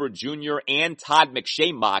Kiper Jr. and Todd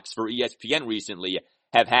McShay mocks for ESPN recently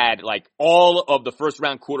have had, like, all of the first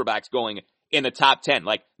round quarterbacks going in the top 10.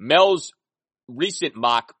 Like, Mel's recent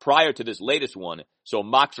mock prior to this latest one, so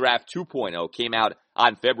mock draft 2.0, came out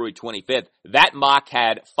on February 25th. That mock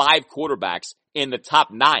had 5 quarterbacks in the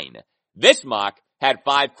top 9. This mock had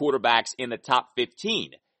 5 quarterbacks in the top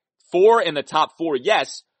 15. 4 in the top 4,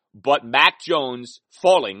 yes, but Mac Jones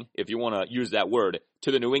falling, if you want to use that word,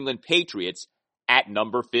 to the New England Patriots at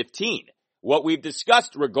number 15. What we've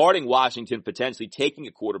discussed regarding Washington potentially taking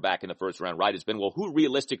a quarterback in the first round, right, has been, well, who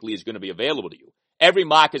realistically is going to be available to you? Every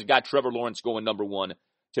mock has got Trevor Lawrence going number 1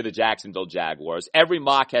 to the Jacksonville Jaguars. Every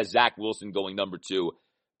mock has Zach Wilson going number 2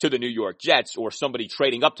 to the New York Jets, or somebody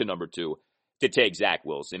trading up to number 2 to take Zach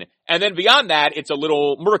Wilson. And then beyond that, it's a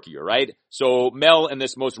little murkier, right? So Mel, in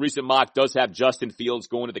this most recent mock, does have Justin Fields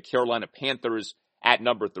going to the Carolina Panthers at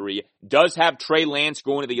number 3, does have Trey Lance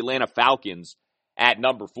going to the Atlanta Falcons at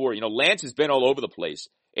number 4. You know, Lance has been all over the place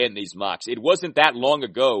in these mocks. It wasn't that long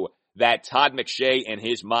ago that Todd McShay in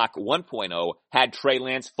his mock 1.0 had Trey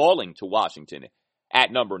Lance falling to Washington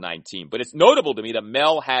at number 19. But it's notable to me that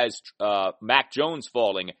Mel has Mac Jones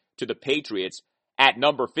falling to the Patriots at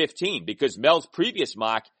number 15, because Mel's previous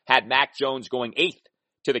mock had Mac Jones going 8th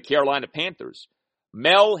to the Carolina Panthers.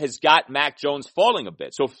 Mel has got Mac Jones falling a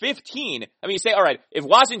bit. So 15, I mean, you say, all right, if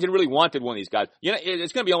Washington really wanted one of these guys, you know,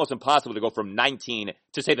 it's going to be almost impossible to go from 19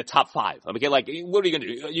 to say the top 5. I mean, like, what are you going to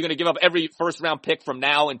do? You're going to give up every first round pick from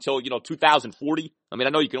now until, 2040? I mean,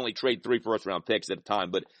 I know you can only trade 3 first round picks at a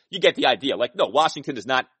time, but you get the idea. Like, no, Washington is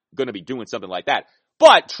not going to be doing something like that.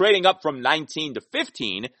 But trading up from 19 to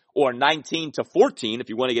 15 or 19 to 14, if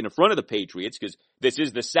you want to get in front of the Patriots, because this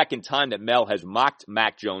is the second time that Mel has mocked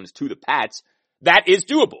Mac Jones to the Pats, that is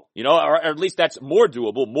doable, or at least that's more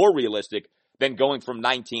doable, more realistic than going from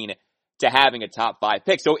 19 to having a top 5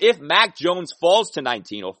 pick. So if Mac Jones falls to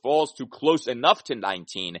 19 or falls to close enough to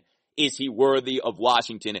 19, is he worthy of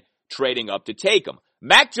Washington trading up to take him?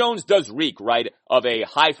 Mac Jones does reek, right, of a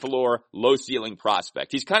high floor, low ceiling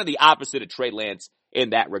prospect. He's kind of the opposite of Trey Lance in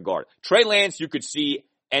that regard. Trey Lance, you could see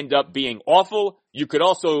end up being awful. You could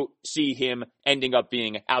also see him ending up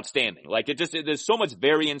being outstanding. Like, there's so much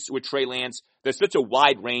variance with Trey Lance. There's such a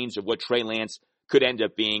wide range of what Trey Lance could end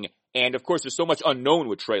up being. And of course, there's so much unknown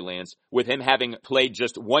with Trey Lance, with him having played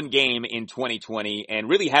just one game in 2020 and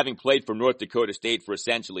really having played for North Dakota State for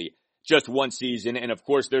essentially just one season. And of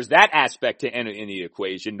course, there's that aspect to enter in the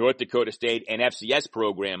equation. North Dakota State, an FCS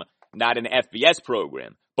program, not an FBS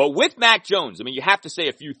program. But with Mac Jones, I mean, you have to say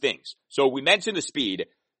a few things. So we mentioned the speed.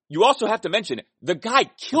 You also have to mention the guy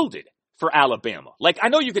killed it for Alabama. Like, I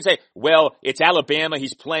know you could say, well, it's Alabama.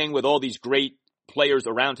 He's playing with all these great players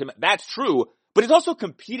around him. That's true. But he's also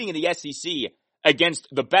competing in the SEC against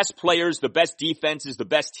the best players, the best defenses, the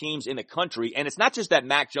best teams in the country. And it's not just that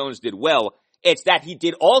Mac Jones did well. It's that he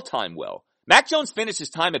did all-time well. Mac Jones finished his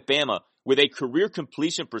time at Bama with a career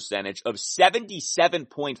completion percentage of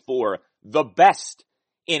 77.4, the best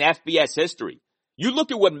in FBS history. You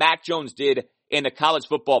look at what Mac Jones did in the college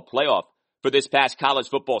football playoff for this past college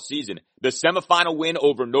football season. The semifinal win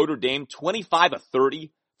over Notre Dame,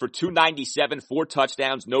 25-30 for 297, 4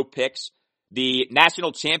 touchdowns, no picks. The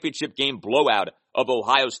national championship game blowout of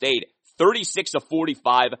Ohio State,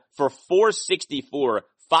 36-45 for 464,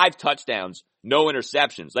 5 touchdowns, no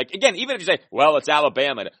interceptions. Like, again, even if you say, well, it's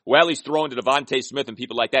Alabama, well, he's throwing to Devontae Smith and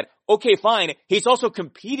people like that. Okay, fine. He's also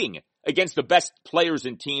competing against the best players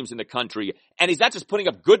and teams in the country. And he's not just putting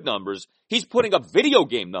up good numbers, he's putting up video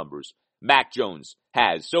game numbers, Mac Jones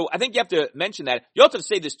has. So I think you have to mention that. You also have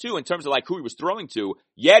to say this too in terms of like who he was throwing to.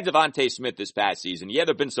 Yeah, Devontae Smith this past season. Yeah,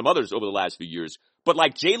 there have been some others over the last few years. But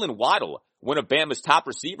like Jalen Waddle, one of Bama's top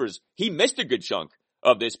receivers, he missed a good chunk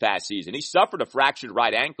of this past season. He suffered a fractured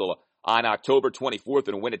right ankle on October 24th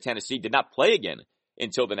in a win at Tennessee, did not play again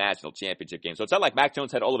until the national championship game. So it's not like Mac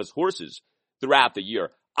Jones had all of his horses throughout the year.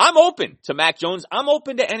 I'm open to Mac Jones. I'm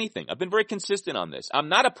open to anything. I've been very consistent on this. I'm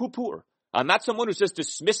not a poo-pooer. I'm not someone who's just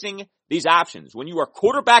dismissing these options. When you are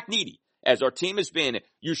quarterback needy, as our team has been,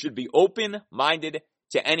 you should be open-minded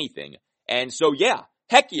to anything. And so, yeah,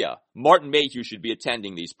 heck yeah, Martin Mayhew should be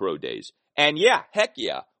attending these pro days. And yeah, heck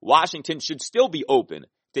yeah, Washington should still be open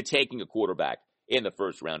to taking a quarterback in the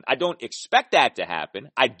first round. I don't expect that to happen.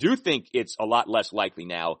 I do think it's a lot less likely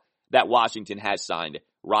now that Washington has signed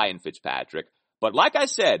Ryan Fitzpatrick. But like I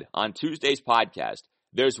said on Tuesday's podcast,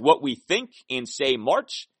 there's what we think in, say,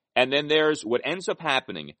 March, and then there's what ends up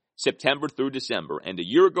happening September through December. And a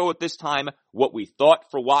year ago at this time, what we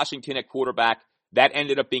thought for Washington at quarterback, that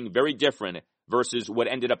ended up being very different versus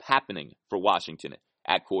what ended up happening for Washington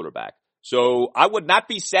at quarterback. So I would not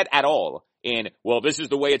be set at all in, well, this is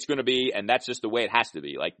the way it's going to be, and that's just the way it has to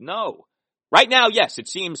be. Like, no. Right now, yes, it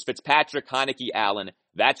seems Fitzpatrick, Heineke, Allen,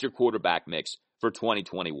 that's your quarterback mix for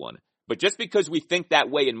 2021. But just because we think that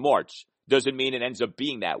way in March doesn't mean it ends up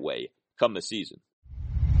being that way come the season.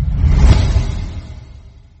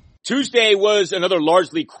 Tuesday was another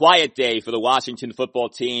largely quiet day for the Washington football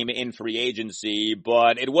team in free agency,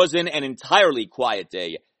 but it wasn't an entirely quiet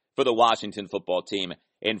day for the Washington football team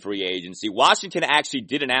in free agency. Washington actually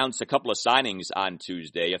did announce a couple of signings on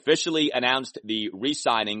Tuesday, officially announced the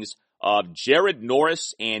re-signings of Jared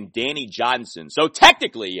Norris and Danny Johnson. So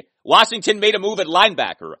technically, Washington made a move at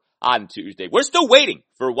linebacker on Tuesday. We're still waiting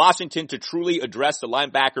for Washington to truly address the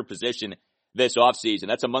linebacker position this offseason.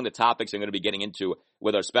 That's among the topics I'm going to be getting into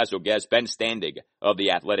with our special guest, Ben Standig of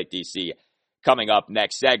the Athletic DC, coming up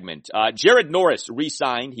next segment. Jared Norris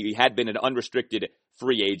re-signed. He had been an unrestricted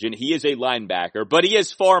free agent. He is a linebacker, but he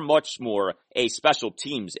is far much more a special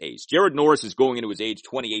teams ace. Jared Norris is going into his age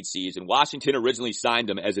 28 season. Washington originally signed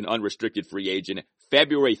him as an unrestricted free agent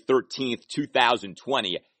February 13th,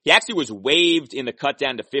 2020. He actually was waived in the cut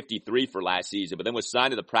down to 53 for last season, but then was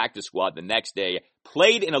signed to the practice squad the next day.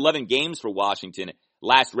 Played in 11 games for Washington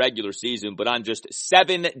last regular season, but on just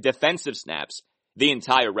 7 defensive snaps the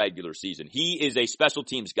entire regular season. He is a special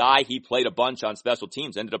teams guy. He played a bunch on special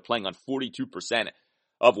teams, ended up playing on 42%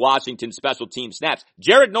 of Washington's special team snaps.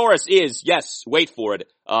 Jared Norris is, yes, wait for it,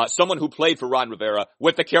 someone who played for Ron Rivera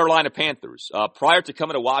with the Carolina Panthers. Prior to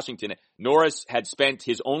coming to Washington, Norris had spent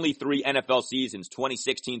his only 3 NFL seasons,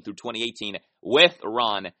 2016 through 2018, with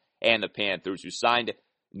Ron and the Panthers, who signed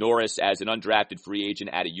Norris as an undrafted free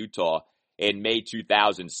agent out of Utah in May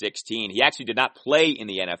 2016. He actually did not play in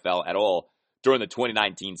the NFL at all during the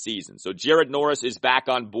 2019 season. So Jared Norris is back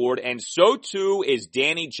on board, and so too is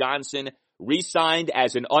Danny Johnson, re-signed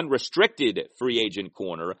as an unrestricted free agent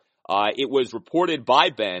corner. It was reported by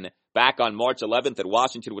Ben back on March 11th that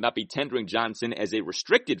Washington would not be tendering Johnson as a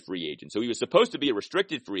restricted free agent. So he was supposed to be a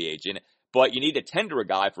restricted free agent, but you need to tender a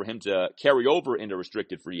guy for him to carry over into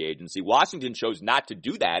restricted free agency. Washington chose not to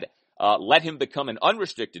do that, let him become an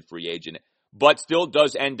unrestricted free agent, but still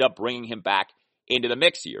does end up bringing him back into the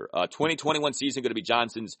mix here. 2021 season going to be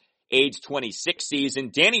Johnson's age 26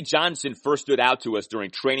 season. Danny Johnson first stood out to us during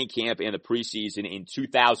training camp and the preseason in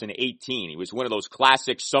 2018. He was one of those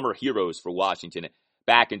classic summer heroes for Washington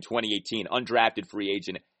back in 2018, undrafted free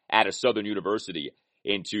agent at a Southern University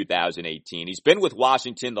in 2018. He's been with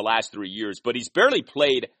Washington the last 3 years, but he's barely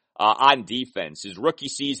played on defense. His rookie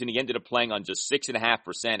season, he ended up playing on just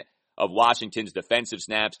 6.5% of Washington's defensive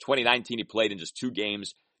snaps. 2019, he played in just 2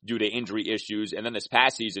 games due to injury issues. And then this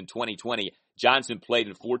past season, 2020, Johnson played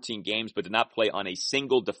in 14 games but did not play on a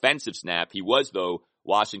single defensive snap. He was, though,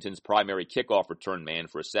 Washington's primary kickoff return man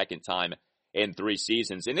for a second time in 3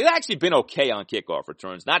 seasons. And it's actually been okay on kickoff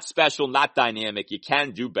returns. Not special, not dynamic. You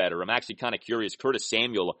can do better. I'm actually kind of curious. Curtis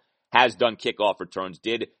Samuel has done kickoff returns,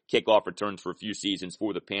 did kickoff returns for a few seasons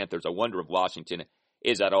for the Panthers. I wonder if Washington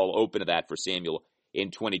is at all open to that for Samuel in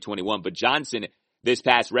 2021. But Johnson, this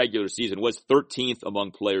past regular season, was 13th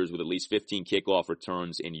among players with at least 15 kickoff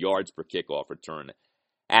returns in yards per kickoff return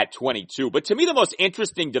at 22. But to me, the most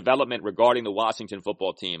interesting development regarding the Washington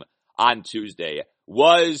football team on Tuesday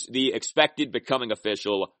was the expected becoming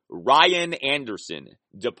official Ryan Anderson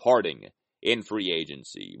departing in free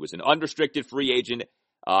agency. He was an unrestricted free agent.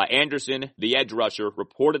 Anderson, the edge rusher,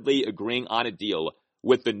 reportedly agreeing on a deal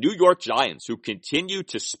with the New York Giants, who continue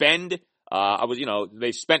to spend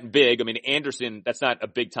they spent big. I mean, Anderson, that's not a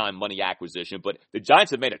big-time money acquisition, but the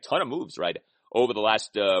Giants have made a ton of moves, right, over the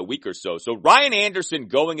last week or so. So Ryan Anderson,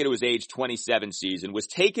 going into his age 27 season, was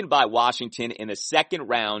taken by Washington in the second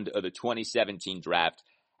round of the 2017 draft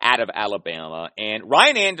out of Alabama. And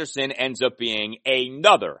Ryan Anderson ends up being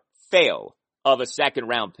another fail of a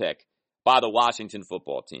second-round pick by the Washington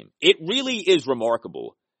football team. It really is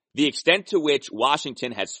remarkable the extent to which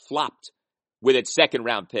Washington has flopped with its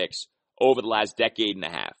second-round picks over the last decade and a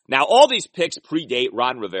half. Now, all these picks predate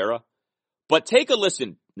Ron Rivera, but take a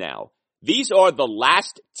listen now. These are the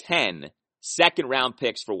last 10 second-round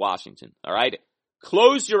picks for Washington, all right?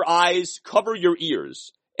 Close your eyes, cover your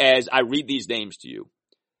ears as I read these names to you.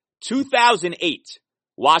 2008,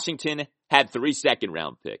 Washington had 3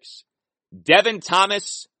 second-round picks. Devin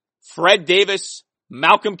Thomas, Fred Davis,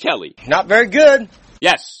 Malcolm Kelly. Not very good.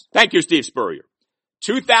 Yes, thank you, Steve Spurrier.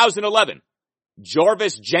 2011,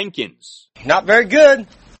 Jarvis Jenkins. Not very good.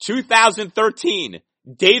 2013,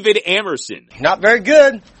 David Amerson. Not very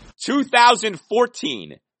good.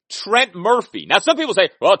 2014, Trent Murphy. Now, some people say,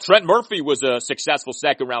 well, Trent Murphy was a successful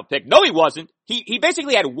second-round pick. No, he wasn't. He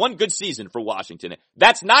basically had 1 good season for Washington.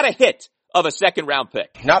 That's not a hit of a second-round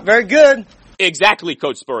pick. Not very good. Exactly,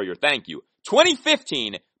 Coach Spurrier. Thank you.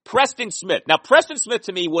 2015, Preston Smith. Now, Preston Smith,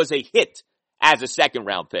 to me, was a hit as a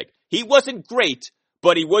second-round pick. He wasn't great,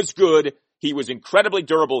 but he was good. He was incredibly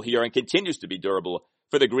durable here and continues to be durable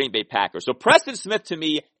for the Green Bay Packers. So Preston Smith, to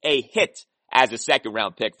me, a hit as a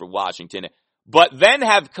second-round pick for Washington. But then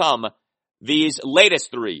have come these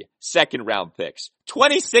latest 3 second-round picks.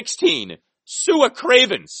 2016, Sua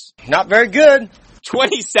Cravens. Not very good.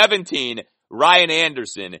 2017, Ryan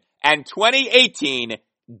Anderson. And 2018,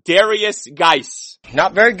 Darius Geis.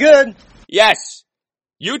 Not very good. Yes.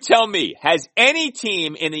 You tell me, has any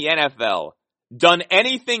team in the NFL done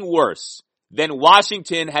anything worse than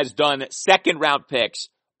Washington has done second-round picks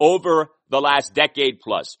over the last decade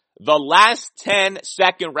plus? The last 10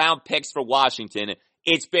 second-round picks for Washington,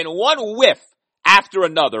 it's been one whiff after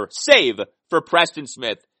another, save for Preston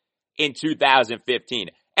Smith in 2015.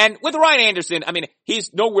 And with Ryan Anderson, I mean,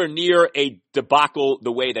 he's nowhere near a debacle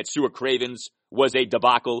the way that Sua Cravens was a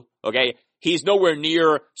debacle, okay? He's nowhere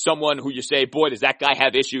near someone who you say, boy, does that guy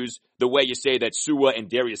have issues, the way you say that Sua and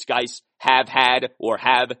Darius Geis have had or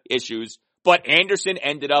have issues. But Anderson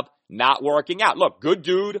ended up not working out. Look, good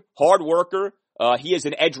dude, hard worker. He is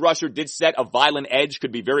an edge rusher, did set a violent edge,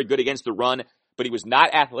 could be very good against the run, but he was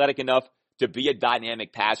not athletic enough to be a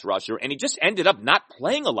dynamic pass rusher, and he just ended up not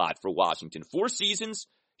playing a lot for Washington. 4 seasons,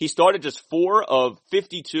 he started just 4 of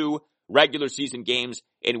 52 regular season games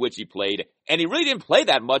in which he played, and he really didn't play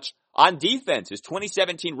that much on defense. His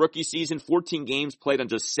 2017 rookie season, 14 games, played on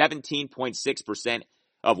just 17.6%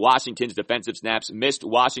 of Washington's defensive snaps, missed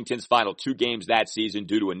Washington's final 2 games that season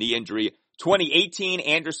due to a knee injury. 2018,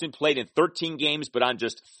 Anderson played in 13 games, but on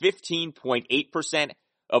just 15.8%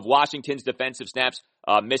 of Washington's defensive snaps,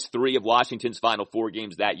 missed 3 of Washington's final 4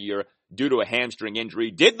 games that year due to a hamstring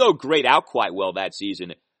injury. Did, though, grade out quite well that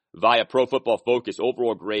season via Pro Football Focus,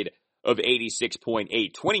 overall grade of 86.8.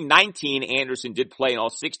 2019, Anderson did play in all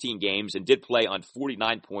 16 games and did play on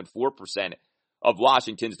 49.4% of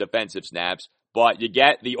Washington's defensive snaps. But you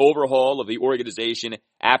get the overhaul of the organization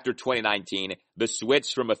after 2019, the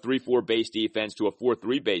switch from a 3-4 base defense to a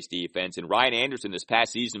 4-3 base defense, and Ryan Anderson this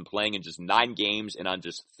past season playing in just 9 games and on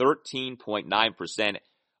just 13.9%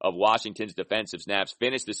 of Washington's defensive snaps,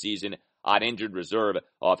 finished the season on injured reserve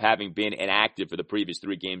of having been inactive for the previous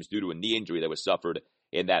 3 games due to a knee injury that was suffered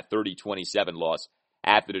in that 30-27 loss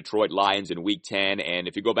at the Detroit Lions in Week 10. And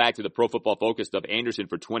if you go back to the Pro Football Focus stuff, Anderson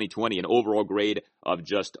for 2020, an overall grade of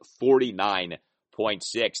just 49.6.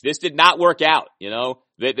 This did not work out, you know.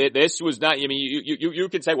 This was not, I mean, you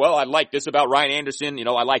can say, well, I like this about Ryan Anderson, you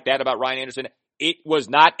know, I like that about Ryan Anderson. It was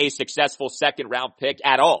not a successful second-round pick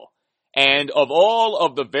at all. And of all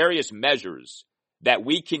of the various measures that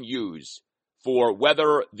we can use for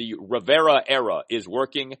whether the Rivera era is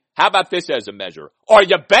working, how about this as a measure? Are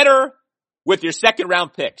you better with your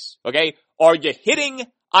second-round picks, okay? Are you hitting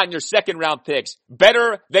on your second-round picks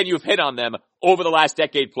better than you've hit on them over the last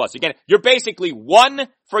decade plus? Again, you're basically 1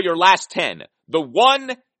 for your last 10. The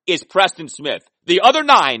 1 is Preston Smith. The other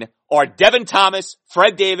 9 are Devin Thomas,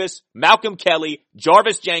 Fred Davis, Malcolm Kelly,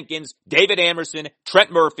 Jarvis Jenkins, David Amerson,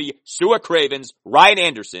 Trent Murphy, Stuart Cravens, Ryan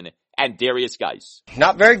Anderson, and Darius Geis.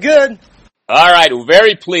 Not very good. All right, we're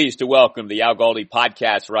very pleased to welcome the Al Galdi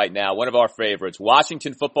podcast right now, one of our favorites,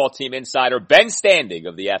 Washington football team insider Ben Standig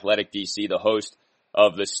of The Athletic DC, the host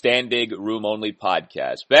of the Standig Room Only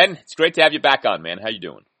podcast. Ben, it's great to have you back on, man. How you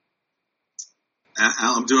doing?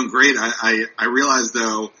 Al, I'm doing great. I realize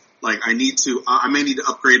though, like I may need to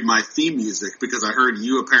upgrade my theme music because I heard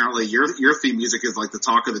you apparently your theme music is like the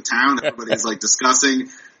talk of the town. Everybody's like discussing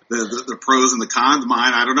the pros and the cons.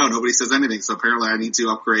 Mine, I don't know. Nobody says anything. So apparently I need to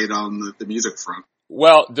upgrade on the music front.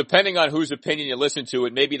 Well, depending on whose opinion you listen to,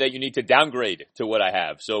 it may be that you need to downgrade to what I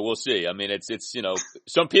have. So we'll see. I mean, it's, you know,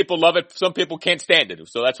 some people love it. Some people can't stand it.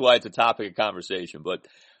 So that's why it's a topic of conversation. But,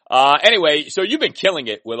 anyway, so you've been killing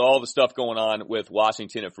it with all the stuff going on with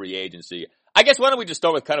Washington and free agency. I guess why don't we just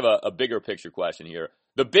start with kind of a bigger picture question here.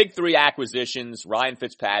 The big 3 acquisitions, Ryan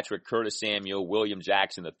Fitzpatrick, Curtis Samuel, William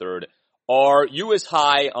Jackson III. Are you as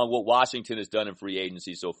high on what Washington has done in free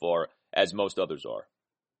agency so far as most others are?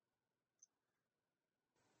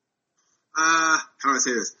 How do I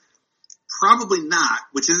say this? Probably not,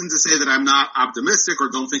 which isn't to say that I'm not optimistic or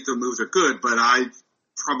don't think the moves are good, but I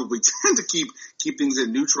probably tend to keep things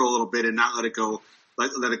in neutral a little bit and not let it go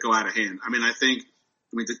out of hand. I mean,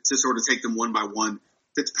 to sort of take them one by one,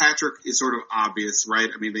 Fitzpatrick is sort of obvious, right?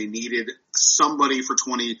 I mean, they needed somebody for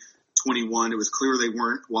 2021. It was clear they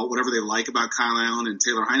weren't, well, whatever they like about Kyle Allen and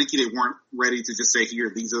Taylor Heineke, they weren't ready to just say, here,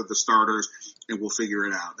 these are the starters, and we'll figure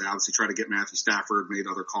it out. They obviously tried to get Matthew Stafford, made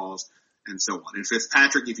other calls, and so on. And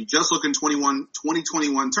Fitzpatrick, if you just look in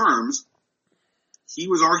 2021 terms, he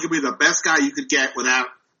was arguably the best guy you could get without,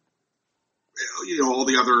 you know, all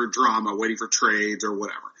the other drama, waiting for trades or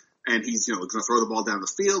whatever. And he's, you know, going to throw the ball down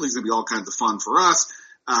the field. He's going to be all kinds of fun for us.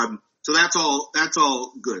 So that's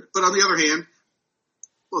all good. But on the other hand,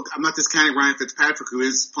 look, I'm not discounting Ryan Fitzpatrick, who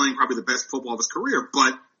is playing probably the best football of his career,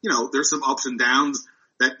 but, you know, there's some ups and downs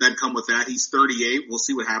that come with that. He's 38. We'll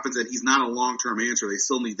see what happens. And he's not a long-term answer. They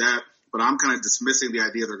still need that. But I'm kind of dismissing the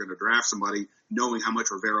idea they're going to draft somebody knowing how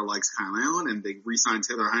much Rivera likes Kyle Allen, and they re-signed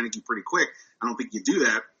Taylor Heineke pretty quick. I don't think you do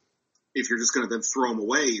that if you're just going to then throw him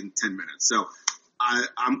away in 10 minutes. So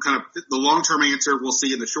I'm kind of – the long-term answer we'll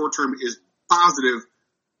see in the short term is positive,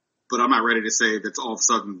 but I'm not ready to say that all of a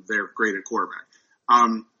sudden they're great at quarterback.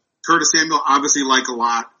 Curtis Samuel obviously like a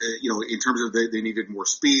lot, you know, in terms of they needed more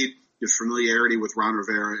speed. There's familiarity with Ron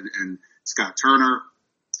Rivera and Scott Turner.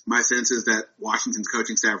 My sense is that Washington's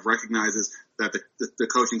coaching staff recognizes that the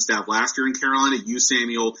coaching staff last year in Carolina used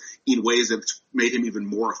Samuel in ways that made him even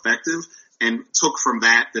more effective, and took from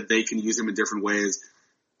that they can use him in different ways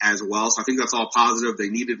as well. So I think that's all positive. They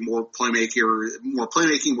needed more playmaking,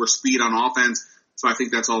 more speed on offense. So I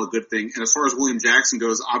think that's all a good thing. And as far as William Jackson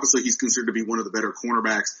goes, obviously he's considered to be one of the better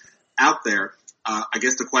cornerbacks out there. I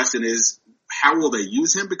guess the question is, how will they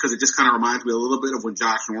use him? Because it just kind of reminds me a little bit of when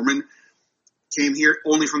Josh Norman came here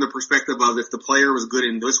only from the perspective of if the player was good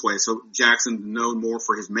in this way. So Jackson known more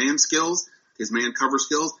for his man skills, his man cover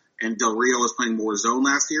skills, and Del Rio was playing more zone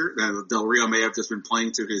last year. Del Rio may have just been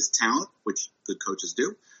playing to his talent, which good coaches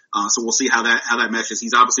do. So we'll see how that meshes.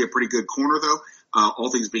 He's obviously a pretty good corner though.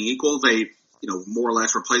 All things being equal, they, more or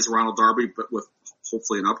less replace Ronald Darby, but with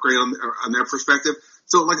hopefully an upgrade on their perspective.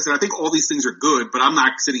 So like I said, I think all these things are good, but I'm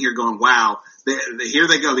not sitting here going, wow, here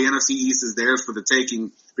they go. The NFC East is theirs for the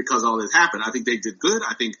taking because all this happened. I think they did good.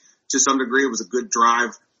 I think to some degree it was a good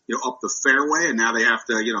drive, up the fairway, and now they have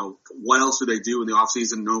to, what else do they do in the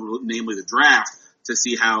offseason, namely the draft, to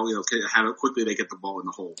see how quickly they get the ball in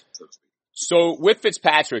the hole, so to speak. So with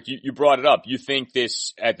Fitzpatrick, you brought it up. You think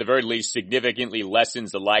this, at the very least, significantly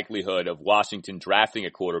lessens the likelihood of Washington drafting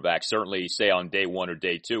a quarterback, certainly, say, on day one or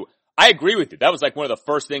day two. I agree with you. That was like one of the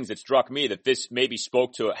first things that struck me, that this maybe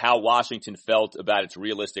spoke to how Washington felt about its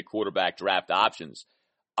realistic quarterback draft options.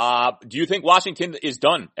 Do you think Washington is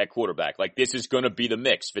done at quarterback? Like, this is going to be the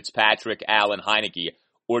mix, Fitzpatrick, Allen, Heineke,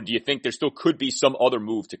 or do you think there still could be some other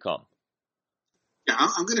move to come? Yeah,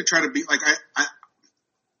 I'm going to try to be like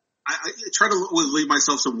I try to leave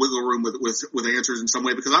myself some wiggle room with answers in some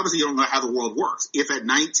way, because obviously you don't know how the world works. If at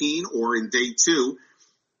 19 or in day two,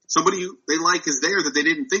 somebody they like is there that they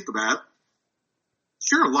didn't think about,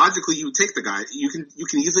 sure, logically you would take the guy. You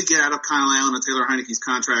can easily get out of Kyle Allen and Taylor Heineke's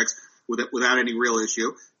contracts without any real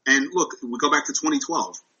issue. And look, we go back to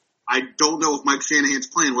 2012. I don't know if Mike Shanahan's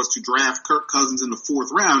plan was to draft Kirk Cousins in the fourth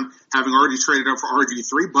round, having already traded up for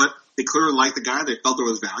RG3, but they clearly liked the guy. They felt there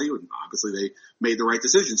was value, and obviously they made the right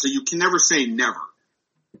decision. So you can never say never.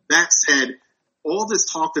 That said, all this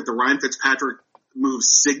talk that the Ryan Fitzpatrick move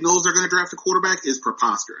signals they're going to draft a quarterback is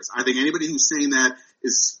preposterous. I think anybody who's saying that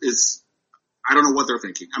is I don't know what they're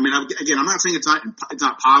thinking. I mean, again, I'm not saying it's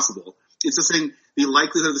not possible. It's just saying the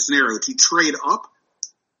likelihood of the scenario to trade up.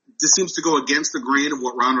 This seems to go against the grain of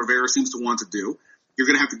what Ron Rivera seems to want to do. You're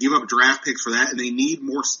going to have to give up draft picks for that, and they need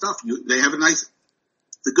more stuff. They have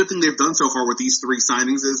the good thing they've done so far with these three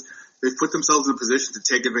signings is they've put themselves in a position to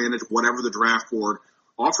take advantage of whatever the draft board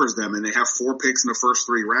offers them, and they have 4 picks in the first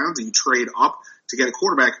 3 rounds, and you trade up to get a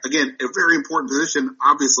quarterback. Again, a very important position,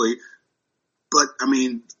 obviously, but I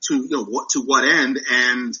mean, to what end?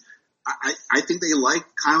 And I think they like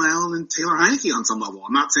Kyle Allen and Taylor Heineke on some level.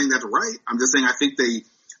 I'm not saying that's right. I'm just saying I think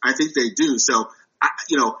they do. So,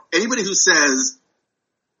 anybody who says,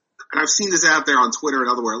 and I've seen this out there on Twitter and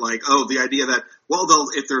elsewhere, like, oh, the idea that, well,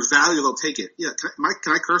 if there's value, they'll take it. Yeah,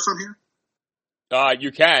 can I curse on here?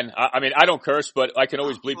 You can. I mean, I don't curse, but I can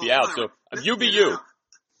always bleep you out. So you be you. No.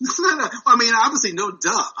 I mean, obviously, no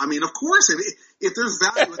duh. I mean, of course, if there's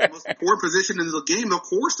value at the most important position in the game, of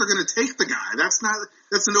course they're going to take the guy. That's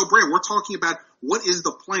a no-brainer. We're talking about what is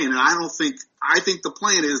the plan, and I think the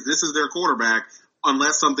plan is this is their quarterback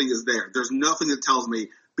unless something is there. There's nothing that tells me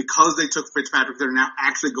because they took Fitzpatrick, they're now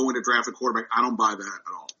actually going to draft a quarterback. I don't buy that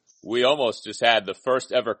at all. We almost just had the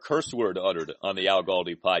first ever curse word uttered on the Al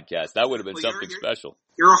Galdi podcast. That would have been something special.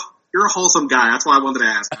 You're a wholesome guy. That's why I wanted to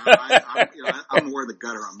ask. I'm more the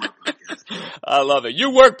gutter on my podcast. I love it.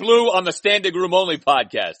 You work blue on the Standig Room Only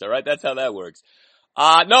podcast. All right. That's how that works.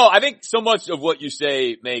 No, I think so much of what you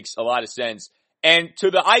say makes a lot of sense. And to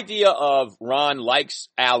the idea of Ron likes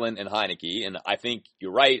Allen and Heineke, and I think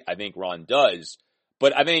you're right. I think Ron does.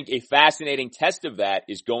 But I think a fascinating test of that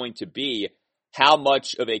is going to be how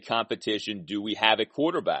much of a competition do we have at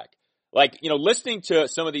quarterback? Like, listening to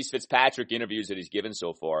some of these Fitzpatrick interviews that he's given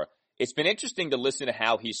so far, it's been interesting to listen to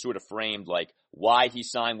how he's sort of framed, like, why he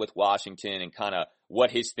signed with Washington and kind of what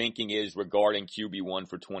his thinking is regarding QB1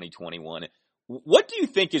 for 2021. What do you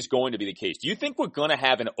think is going to be the case? Do you think we're going to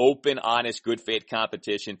have an open, honest, good faith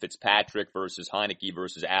competition, Fitzpatrick versus Heineke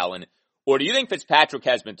versus Allen? Or do you think Fitzpatrick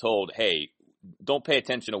has been told, hey, don't pay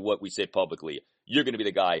attention to what we say publicly. You're going to be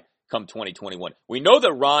the guy come 2021. We know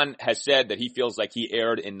that Ron has said that he feels like he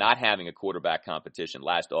erred in not having a quarterback competition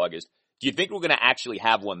last August. Do you think we're going to actually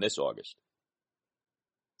have one this August?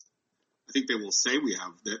 I think they will say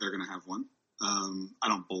they're going to have one. I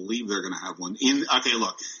don't believe they're going to have one.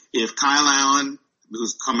 Look, if Kyle Allen,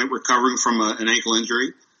 who's recovering from an ankle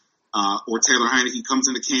injury, or Taylor Heineke comes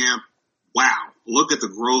into camp, wow, look at the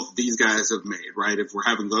growth these guys have made, right? If we're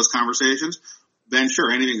having those conversations, then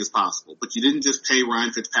sure, anything is possible. But you didn't just pay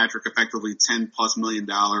Ryan Fitzpatrick effectively $10+ million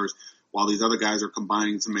while these other guys are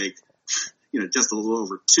combining to make, just a little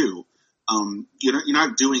over $2 million. You're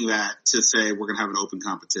not doing that to say we're going to have an open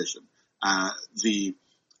competition. The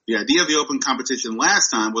idea of the open competition last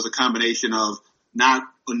time was a combination of not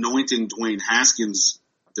anointing Dwayne Haskins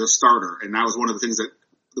the starter. And that was one of the things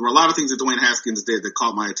there were a lot of things that Dwayne Haskins did that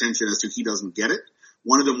caught my attention as to he doesn't get it.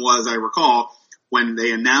 One of them was, I recall, when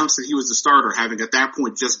they announced that he was the starter, having at that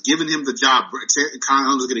point just given him the job, Kyle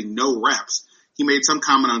Allen was getting no reps. He made some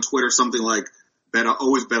comment on Twitter, something like,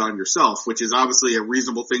 always bet on yourself, which is obviously a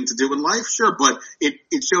reasonable thing to do in life, sure, but it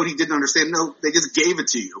showed he didn't understand. No, they just gave it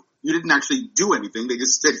to you. You didn't actually do anything. They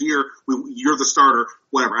just said, here, you're the starter,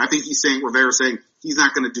 whatever. I think Rivera's saying he's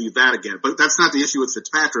not going to do that again. But that's not the issue with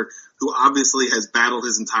Fitzpatrick, who obviously has battled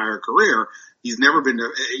his entire career. He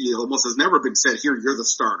almost has never been said, here, you're the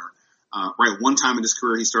starter. Right, one time in his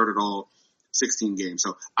career he started all 16 games.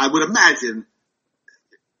 So I would imagine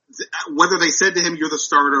whether they said to him, you're the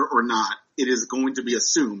starter or not, it is going to be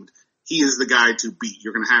assumed he is the guy to beat.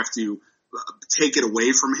 You're going to have to take it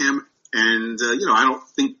away from him. And, I don't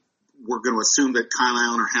think we're going to assume that Kyle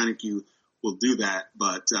Allen or Heinicke will do that.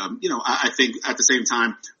 But, I think at the same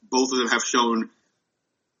time, both of them have shown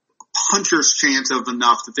puncher's chance of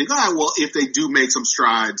enough to think, if they do make some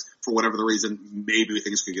strides for whatever the reason, maybe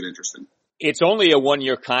things could get interesting. It's only a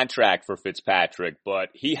 1-year contract for Fitzpatrick, but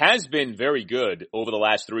he has been very good over the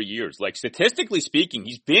last 3 years. Like, statistically speaking,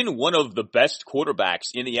 he's been one of the best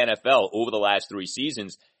quarterbacks in the NFL over the last 3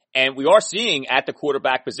 seasons. And we are seeing at the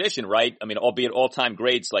quarterback position, right? I mean, albeit all-time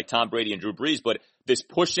greats like Tom Brady and Drew Brees, but this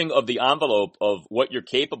pushing of the envelope of what you're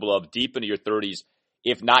capable of deep into your 30s,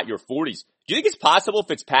 if not your 40s. Do you think it's possible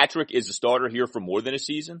Fitzpatrick is a starter here for more than a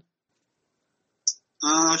season?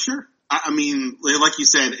 Sure. I mean, like you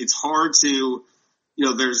said, it's hard to,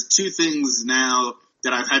 there's two things now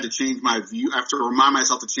that I've had to change my view, I have to remind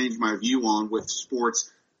myself to change my view on with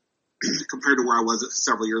sports compared to where I was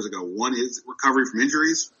several years ago. One is recovery from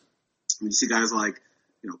injuries. When you see guys like,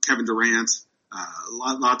 Kevin Durant,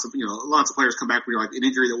 lots of players come back where you're like an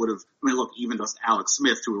injury that would have, even just Alex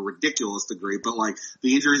Smith to a ridiculous degree, but like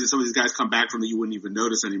the injuries that some of these guys come back from that you wouldn't even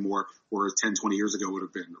notice anymore, whereas 10, 20 years ago would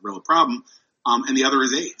have been a real problem. And the other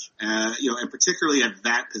is age, and particularly at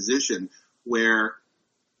that position where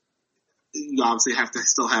you obviously have to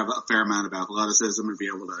still have a fair amount of athleticism and be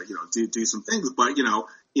able to, do some things. But,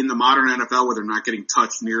 in the modern NFL where they're not getting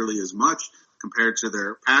touched nearly as much compared to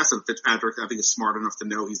their past, and Fitzpatrick, I think, is smart enough to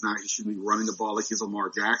know he shouldn't be running the ball like he's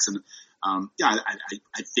Lamar Jackson. I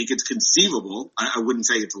think it's conceivable. I wouldn't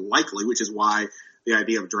say it's likely, which is why the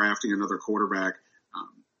idea of drafting another quarterback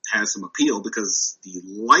has some appeal, because the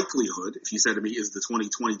likelihood, if you said to me, is the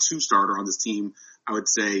 2022 starter on this team, I would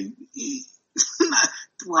say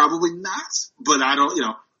probably not, but I don't,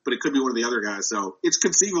 but it could be one of the other guys. So it's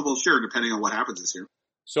conceivable, sure, depending on what happens this year.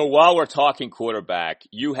 So while we're talking quarterback,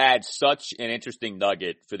 you had such an interesting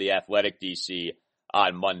nugget for the Athletic DC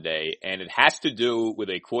on Monday, and it has to do with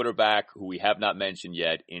a quarterback who we have not mentioned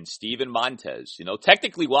yet in Steven Montez.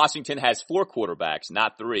 Technically Washington has 4 quarterbacks,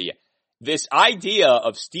 not 3. This idea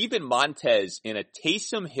of Steven Montez in a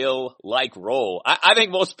Taysom Hill-like role, I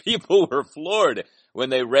think most people were floored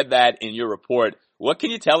when they read that in your report. What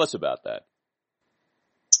can you tell us about that?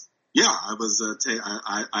 Yeah, I was.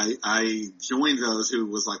 I joined those who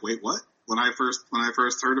was like, wait, what? When I first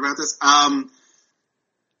heard about this.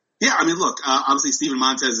 Yeah, I mean, look, obviously Steven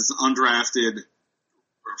Montez is an undrafted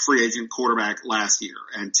free agent quarterback last year,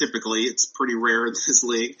 and typically it's pretty rare in this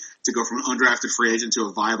league to go from an undrafted free agent to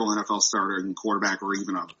a viable NFL starter and quarterback, or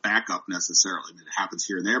even a backup necessarily. I mean, it happens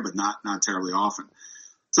here and there, but not terribly often.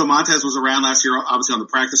 So Montez was around last year, obviously on the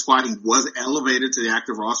practice squad. He was elevated to the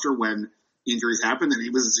active roster when injuries happened, and he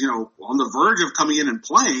was, on the verge of coming in and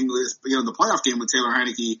playing. The playoff game when Taylor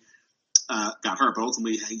Heinicke got hurt, but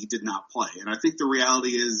ultimately he did not play. And I think the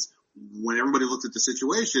reality is, when everybody looked at the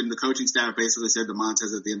situation, the coaching staff basically said to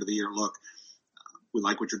Montez at the end of the year, look, we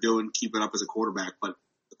like what you're doing, keep it up as a quarterback, but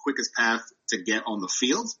the quickest path to get on the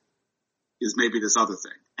field is maybe this other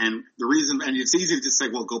thing. And the reason, and it's easy to just say,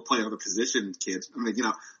 well, go play another position, kid. I mean,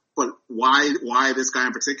 but why this guy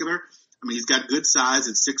in particular? I mean, he's got good size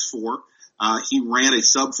at 6'4". He ran a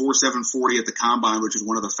sub 4.740 at the combine, which is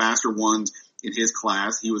one of the faster ones in his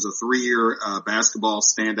class. He was a 3-year basketball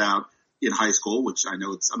standout in high school, which I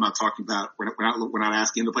know I'm not talking about. We're not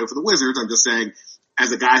asking him to play for the Wizards. I'm just saying,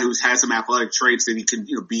 as a guy who has some athletic traits, that he can,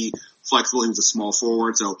 be flexible. He was a small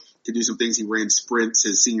forward, so could do some things. He ran sprints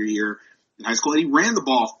his senior year in high school, and he ran the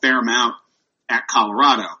ball a fair amount at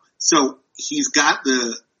Colorado. So he's got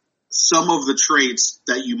some of the traits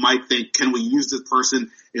that you might think, can we use this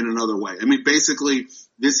person in another way? I mean, basically,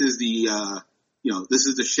 this is the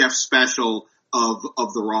chef special of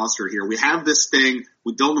the roster here. We have this thing.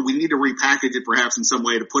 We need to repackage it perhaps in some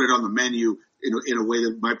way to put it on the menu in a way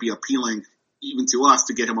that might be appealing even to us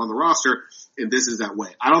to get him on the roster. And this is that way.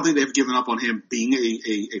 I don't think they've given up on him being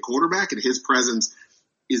a quarterback, and his presence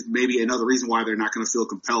is maybe another reason why they're not going to feel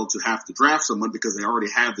compelled to have to draft someone, because they already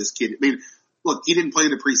have this kid. I mean, look, he didn't play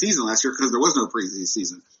in the preseason last year because there was no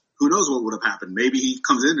preseason. who knows what would have happened? Maybe he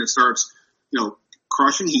comes in and starts,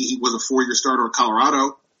 crushing. He was a 4-year starter at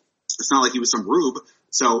Colorado. It's not like he was some rube.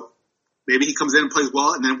 So maybe he comes in and plays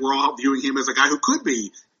well, and then we're all viewing him as a guy who could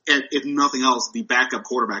be, if nothing else, the backup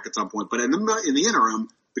quarterback at some point. But in the interim,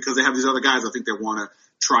 because they have these other guys, I think they want to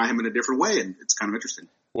try him in a different way, and it's kind of interesting.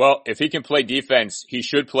 Well, if he can play defense, he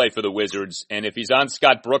should play for the Wizards. And if he's on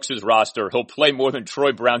Scott Brooks' roster, he'll play more than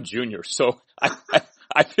Troy Brown Jr. So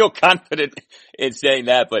I feel confident in saying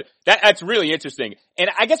that, but that's really interesting. And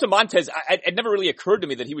I guess Montez, it never really occurred to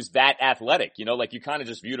me that he was that athletic. Like you kind of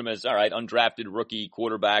just viewed him as, all right, undrafted rookie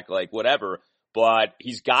quarterback, like whatever. But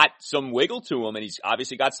he's got some wiggle to him, and he's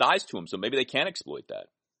obviously got size to him. So maybe they can exploit that.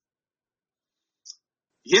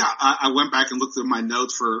 Yeah, I went back and looked at my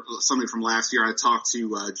notes for something from last year. I talked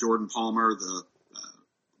to Jordan Palmer, the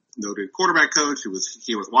noted quarterback coach who was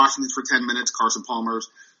here with Washington for 10 minutes, Carson Palmer's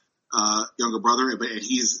younger brother, and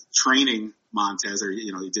he's training Montez, or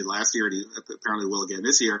he did last year, and he apparently will again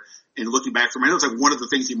this year. And looking back through my notes, like one of the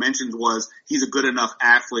things he mentioned was he's a good enough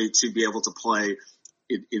athlete to be able to play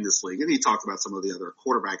in this league. And he talked about some of the other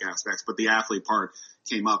quarterback aspects, but the athlete part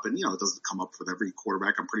came up, and it doesn't come up with every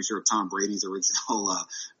quarterback. I'm pretty sure Tom Brady's original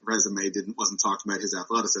resume wasn't talking about his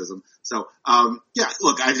athleticism. So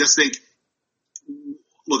look, I just think,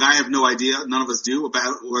 I have no idea, none of us do,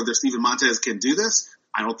 about whether Steven Montez can do this.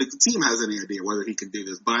 I don't think the team has any idea whether he can do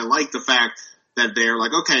this, but I like the fact that they're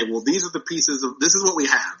like, okay, well, these are the pieces of, this is what we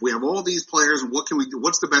have. We have all these players, and what can we do?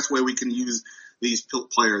 What's the best way we can use these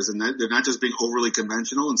players? And they're not just being overly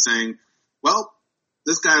conventional and saying, well,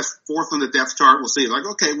 this guy's fourth on the depth chart. We'll see. Like,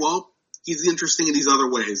 okay, well, he's interesting in these other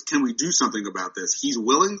ways. Can we do something about this? He's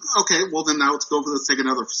willing. Okay, well, then now let's take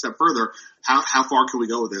another step further. How far can we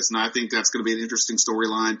go with this? And I think that's going to be an interesting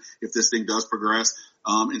storyline if this thing does progress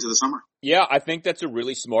into the summer. Yeah, I think that's a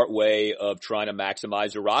really smart way of trying to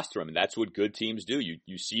maximize your roster. I mean, that's what good teams do.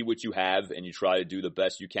 You see what you have and you try to do the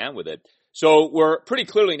best you can with it. So we're pretty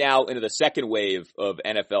clearly now into the second wave of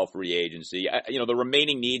NFL free agency. The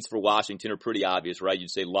remaining needs for Washington are pretty obvious, right?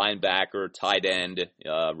 You'd say linebacker, tight end,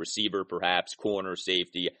 receiver, perhaps, corner,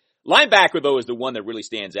 safety. Linebacker, though, is the one that really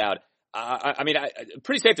stands out.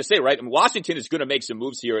 Pretty safe to say, right? I mean, Washington is going to make some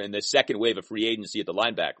moves here in the second wave of free agency at the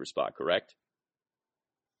linebacker spot, correct?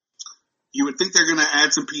 You would think they're going to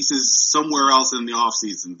add some pieces somewhere else in the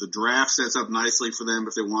offseason. The draft sets up nicely for them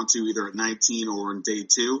if they want to, either at 19 or in day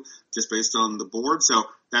 2, just based on the board. So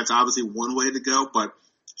that's obviously one way to go. But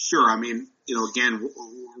sure, again,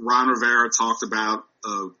 Ron Rivera talked about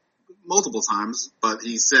multiple times, but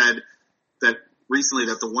he said that recently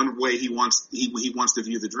that the one way he wants to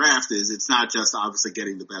view the draft is it's not just obviously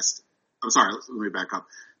getting the best. I'm sorry, let me back up.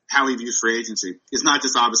 How he views free agency is not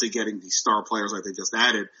just obviously getting the star players like they just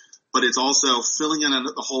added, but it's also filling in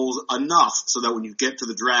the holes enough so that when you get to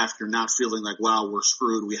the draft, you're not feeling like, wow, we're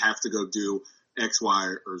screwed. We have to go do X,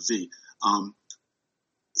 Y, or Z.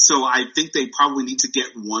 So I think they probably need to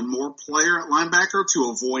get one more player at linebacker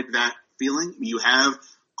to avoid that feeling. You have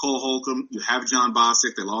Cole Holcomb, you have John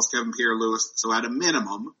Bostic, they lost Kevin Pierre-Louis. So at a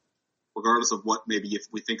minimum, regardless of what maybe if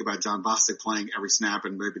we think about John Bostic playing every snap,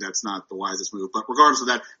 and maybe that's not the wisest move, but regardless of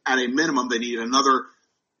that, at a minimum, they need another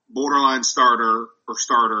borderline starter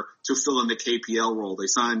to fill in the KPL role. They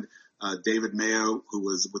signed David Mayo, who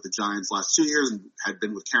was with the Giants last 2 years and had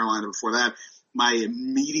been with Carolina before that. My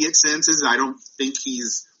immediate sense is I don't think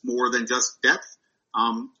he's more than just depth,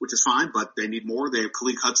 which is fine, but they need more. They have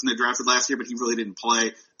Khalil Hudson they drafted last year, but he really didn't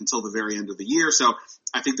play until the very end of the year. So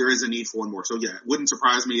I think there is a need for one more. So yeah, it wouldn't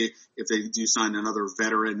surprise me if they do sign another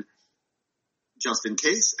veteran just in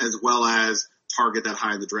case, as well as target that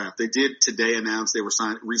high in the draft. They did today announce they were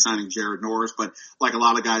re-signing Jared Norris, but like a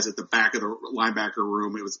lot of guys at the back of the linebacker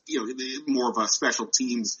room, it was more of a special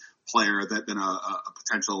teams player than a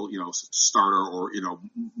potential starter or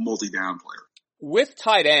multi-down player. With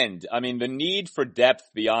tight end, the need for depth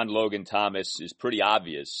beyond Logan Thomas is pretty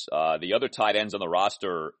obvious. The other tight ends on the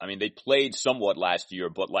roster, they played somewhat last year,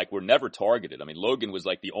 but were never targeted. Logan was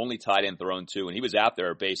the only tight end thrown to, and he was out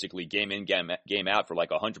there basically game in, game out for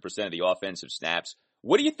 100% of the offensive snaps.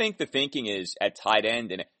 What do you think the thinking is at tight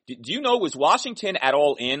end? And do you know, was Washington at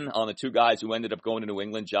all in on the two guys who ended up going to New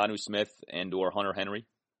England, Jonnu Smith and or Hunter Henry?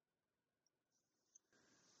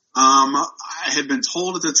 I had been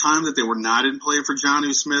told at the time that they were not in play for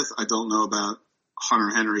Jonnu Smith. I don't know about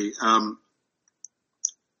Hunter Henry. On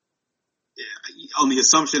the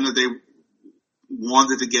assumption that they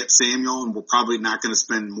wanted to get Samuel and were probably not going to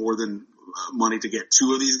spend more than money to get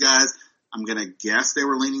two of these guys, I'm going to guess they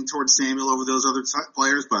were leaning towards Samuel over those other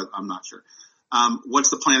players, but I'm not sure. What's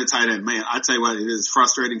the plan at tight end? Man, I tell you what, it is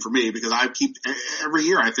frustrating for me because every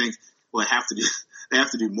year I think, well, I have to do they have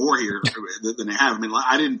to do more here than they have. I mean,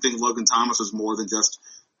 I didn't think Logan Thomas was more than just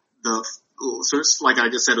so it's like I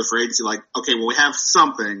just said with free agency, like, okay, well, we have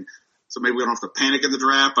something, so maybe we don't have to panic in the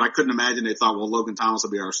draft, but I couldn't imagine they thought, well, Logan Thomas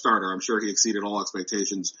will be our starter. I'm sure he exceeded all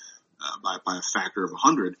expectations by a factor of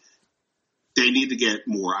 100. They need to get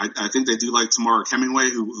more. I think they do like Tamara Hemingway,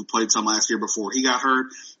 who played some last year before he got hurt,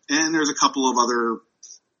 and there's a couple of other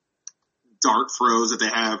dart throws that they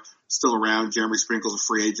have still around. Jeremy Sprinkle's a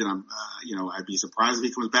free agent. I'd be surprised if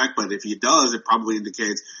he comes back, but if he does, it probably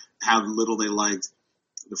indicates how little they liked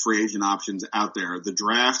the free agent options out there. The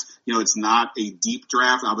draft, it's not a deep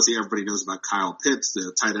draft. Obviously, everybody knows about Kyle Pitts,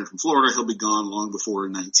 the tight end from Florida. He'll be gone long before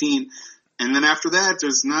 19. And then after that,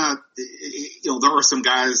 there's not, there are some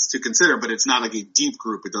guys to consider, but it's not like a deep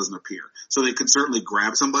group. It doesn't appear. So they could certainly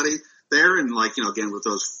grab somebody there. And again, with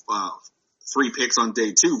those 3 picks on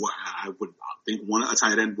day 2, I would think a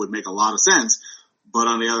tight end would make a lot of sense. But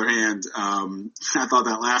on the other hand, I thought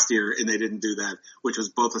that last year, and they didn't do that, which was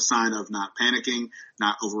both a sign of not panicking,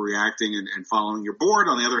 not overreacting, and following your board.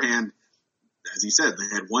 On the other hand, as you said,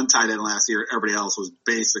 they had 1 tight end last year. Everybody else was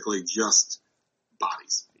basically just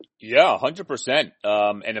bodies. Yeah, 100%.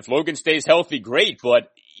 And if Logan stays healthy, great.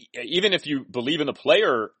 But even if you believe in the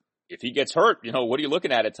player, if he gets hurt, what are you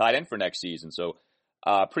looking at tight end for next season? So,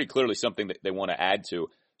 pretty clearly something that they want to add to.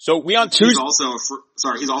 So we on Tuesday.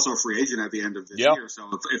 He's also a free agent at the end of this year. So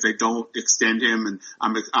if they don't extend him, and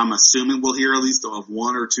I'm assuming we'll hear at least of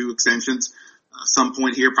 1 or 2 extensions, some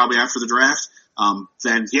point here, probably after the draft.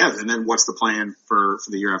 Then what's the plan for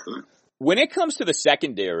the year after that? When it comes to the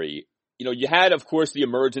secondary, you had, of course, the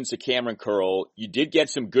emergence of Cameron Curl. You did get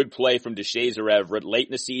some good play from DeShazer Everett. Late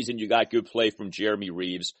in the season, you got good play from Jeremy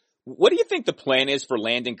Reeves. What do you think the plan is for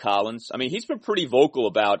Landon Collins? I mean, he's been pretty vocal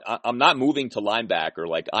about, I'm not moving to linebacker,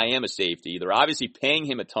 like I am a safety. They're obviously paying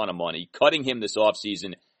him a ton of money. Cutting him this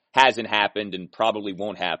offseason hasn't happened and probably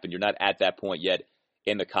won't happen. You're not at that point yet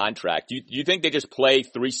in the contract. Do you think they just play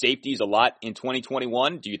 3 safeties a lot in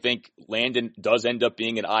 2021? Do you think Landon does end up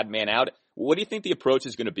being an odd man out? What do you think the approach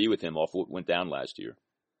is going to be with him off what went down last year?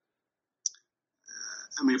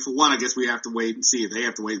 I mean, for one, I guess we have to wait and see. They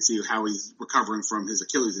have to wait and see how he's recovering from his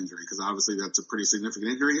Achilles injury, because obviously that's a pretty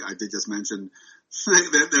significant injury. I did just mention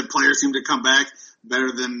that players seem to come back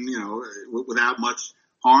better than, without much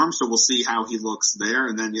harm. So we'll see how he looks there.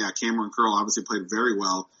 And then, Cameron Curl obviously played very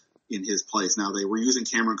well in his place. Now, they were using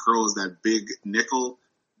Cameron Curl as that big nickel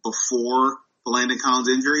before the Landon Collins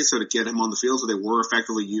injury, so to get him on the field. So they were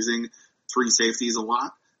effectively using 3 safeties a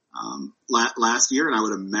lot last year. And I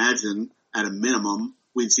would imagine at a minimum,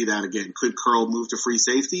 we'd see that again. Could Curl move to free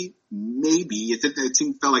safety? Maybe. It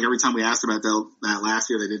felt like every time we asked about that last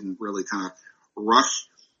year, they didn't really kind of rush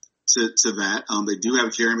to that. They do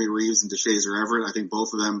have Jeremy Reeves and DeShazer Everett. I think both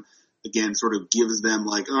of them, again, sort of gives them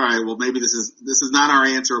like, all right, well, maybe this is not our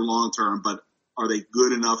answer long term, but are they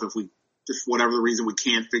good enough if we, just for whatever the reason, we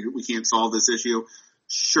can't solve this issue?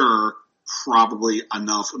 Sure, probably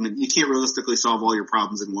enough. I mean, you can't realistically solve all your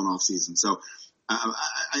problems in one off season. So,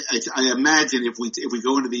 I imagine if we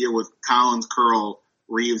go into the year with Collins, Curl,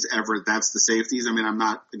 Reeves, Everett, that's the safeties. I mean, I'm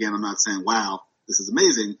not saying, wow, this is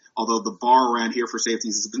amazing. Although the bar around here for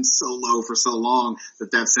safeties has been so low for so long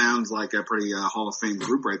that sounds like a pretty Hall of Fame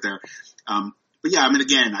group right there. But yeah, I mean,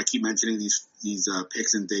 again, I keep mentioning these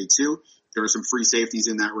picks in day 2. There are some free safeties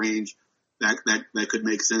in that range that could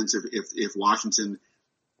make sense if Washington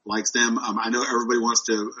likes them. I know everybody wants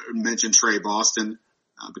to mention Trey Boston.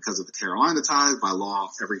 Because of the Carolina ties, by law,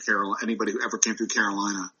 anybody who ever came through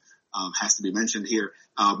Carolina has to be mentioned here.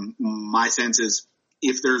 My sense is,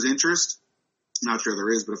 if there's interest, I'm not sure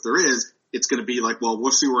there is, but if there is, it's going to be like, well,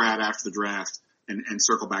 we'll see where we're at after the draft and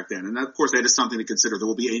circle back then. And of course, that is something to consider. There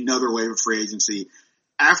will be another wave of free agency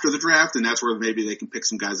after the draft, and that's where maybe they can pick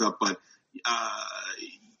some guys up. But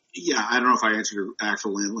I don't know if I answered your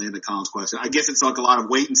actual Landon Collins question. I guess it's like a lot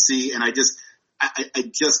of wait and see, and I just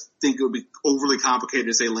think it would be overly complicated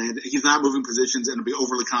to say Landon. He's not moving positions, and it would be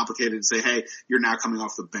overly complicated to say, hey, you're now coming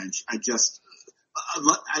off the bench. At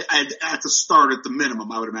the start, at the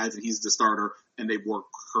minimum, I would imagine he's the starter, and they've worked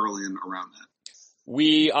Curl in around that.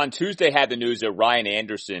 We, on Tuesday, had the news that Ryan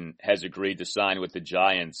Anderson has agreed to sign with the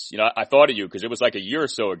Giants. I thought of you because it was like a year or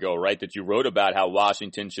so ago, right, that you wrote about how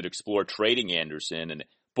Washington should explore trading Anderson, and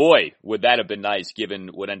boy, would that have been nice given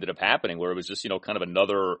what ended up happening, where it was just, kind of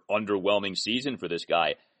another underwhelming season for this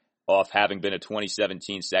guy off having been a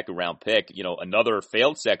 2017 second-round pick, another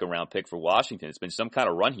failed second-round pick for Washington. It's been some kind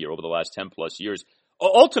of run here over the last 10-plus years.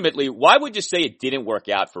 Ultimately, why would you say it didn't work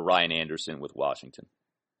out for Ryan Anderson with Washington?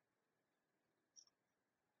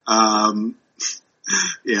 I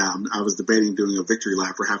was debating doing a victory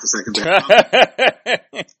lap for half a second there.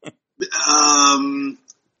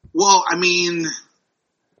 Well, I mean,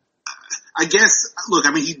 I guess, look,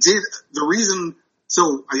 I mean, he did the reason.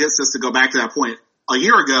 So I guess just to go back to that point, a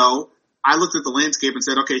year ago, I looked at the landscape and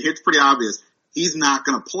said, okay, it's pretty obvious. He's not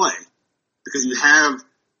going to play because you have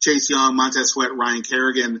Chase Young, Montez Sweat, Ryan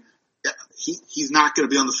Kerrigan. He's not going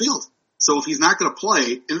to be on the field. So if he's not going to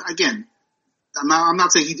play, and again, I'm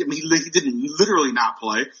not saying he didn't literally not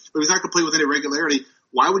play, but he's not going to play with any regularity.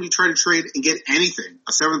 Why would you try to trade and get anything,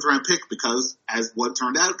 a 7th round pick? Because as what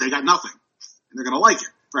turned out, they got nothing and they're going to like it,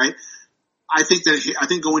 right? I think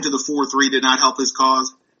going to the 4-3 did not help his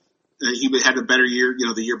cause. He had a better year,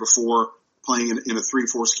 the year before playing in a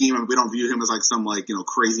 3-4 scheme. I mean, we don't view him as like some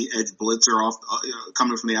crazy edge blitzer off,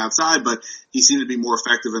 coming from the outside, but he seemed to be more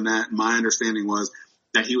effective in that. My understanding was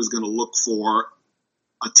that he was going to look for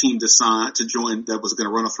a team to join that was going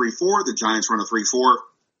to run a 3-4. The Giants run a 3-4.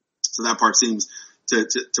 So that part seems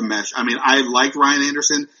to mesh. I mean, I liked Ryan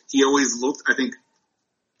Anderson. He always looked, I think,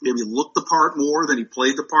 maybe looked the part more than he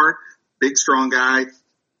played the part. Big, strong guy.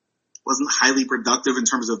 Wasn't highly productive in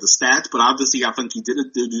terms of the stats, but obviously I think he did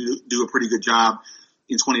do a pretty good job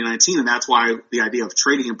in 2019, and that's why the idea of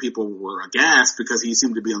trading him, people were aghast because he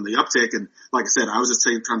seemed to be on the uptick. And like I said, I was just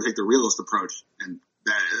trying to take the realist approach, and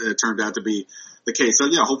it turned out to be the case. So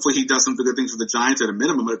yeah, hopefully he does some good things for the Giants. At a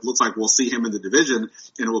minimum, it looks like we'll see him in the division,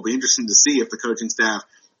 and it will be interesting to see if the coaching staff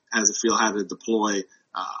has a feel how to deploy,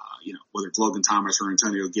 whether it's Logan Thomas or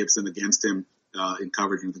Antonio Gibson against him in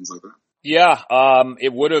coverage and things like that. Yeah,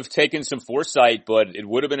 it would have taken some foresight, but it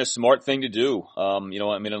would have been a smart thing to do.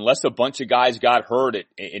 Unless a bunch of guys got hurt,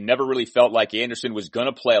 it never really felt like Anderson was going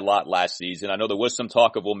to play a lot last season. I know there was some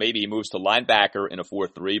talk of, well, maybe he moves to linebacker in a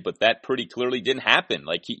 4-3, but that pretty clearly didn't happen.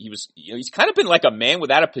 Like he's kind of been like a man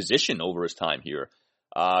without a position over his time here.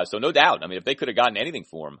 So no doubt. I mean, if they could have gotten anything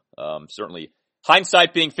for him, certainly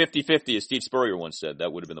hindsight being 50-50, as Steve Spurrier once said,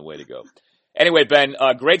 that would have been the way to go. Anyway, Ben,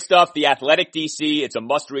 great stuff. The Athletic DC, it's a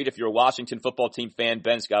must-read if you're a Washington football team fan.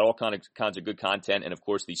 Ben's got all kinds of good content, and of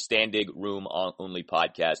course the Standig Room Only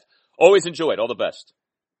podcast. Always enjoy it. All the best.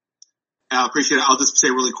 I appreciate it. I'll just say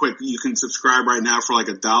really quick, you can subscribe right now for like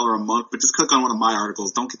 $1 a month, but just click on one of my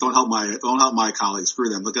articles. Don't help my colleagues. Screw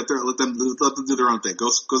them. Let them do their own thing. Go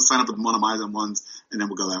sign up with one of my ones, and then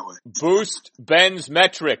we'll go that way. Boost Ben's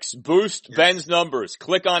metrics. Boost Ben's numbers.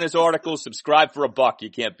 Click on his articles. Subscribe for $1. You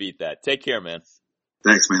can't beat that. Take care, man.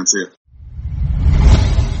 Thanks, man. See ya.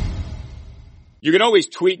 You can always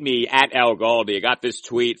tweet me at Al Galdi. I got this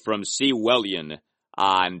tweet from C. Wellion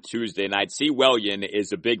on Tuesday night. C. Wellion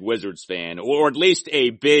is a big Wizards fan, or at least a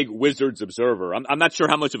big Wizards observer. I'm not sure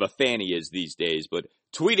how much of a fan he is these days, but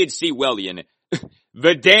tweeted C. Wellion,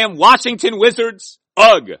 the damn Washington Wizards?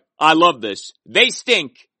 Ugh, I love this. They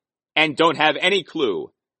stink and don't have any clue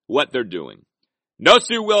what they're doing. No,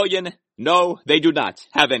 Sue Wellion. No, they do not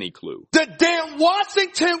have any clue. The damn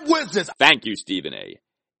Washington Wizards. Thank you, Stephen A.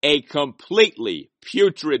 A completely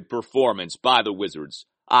putrid performance by the Wizards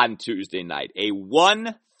on Tuesday night. A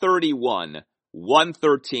 131-113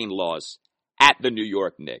 loss at the New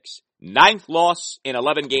York Knicks. 9th loss in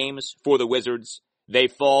 11 games for the Wizards. They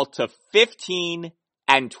fall to 15-27.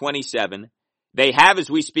 They have, as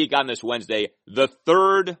we speak on this Wednesday, the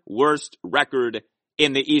 3rd worst record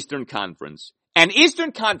in the Eastern Conference. An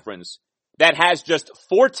Eastern Conference that has just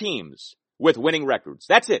 4 teams with winning records.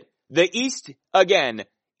 That's it. The East, again,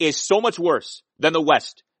 is so much worse than the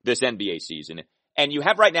West this NBA season. And you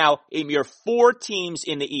have right now a mere 4 teams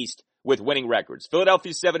in the East with winning records.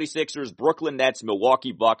 Philadelphia 76ers, Brooklyn Nets,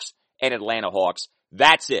 Milwaukee Bucks, and Atlanta Hawks.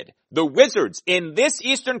 That's it. The Wizards in this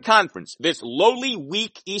Eastern Conference, this lowly,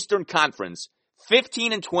 weak Eastern Conference,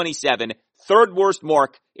 15-27, 3rd worst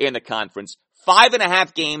mark in the conference,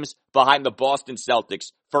 5.5 games behind the Boston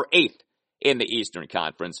Celtics for 8th in the Eastern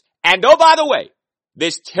Conference. And oh, by the way,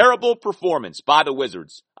 this terrible performance by the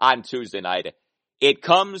Wizards on Tuesday night, it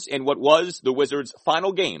comes in what was the Wizards'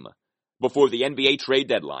 final game before the NBA trade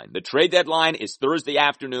deadline. The trade deadline is Thursday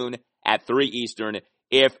afternoon at 3 Eastern.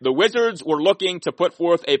 If the Wizards were looking to put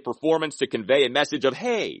forth a performance to convey a message of,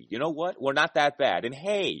 hey, you know what? We're not that bad. And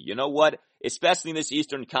hey, you know what? Especially in this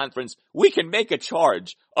Eastern Conference, we can make a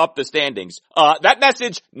charge up the standings. That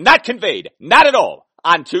message not conveyed. Not at all.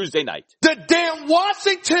 On Tuesday night. The damn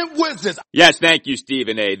Washington Wizards. Yes, thank you,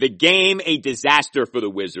 Stephen A. The game, a disaster for the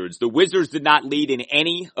Wizards. The Wizards did not lead in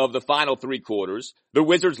any of the final 3 quarters. The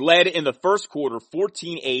Wizards led in the first quarter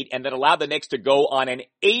 14-8 and then allowed the Knicks to go on an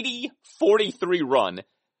 80-43 run.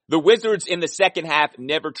 The Wizards in the second half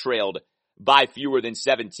never trailed by fewer than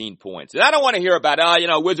 17 points. And I don't want to hear about,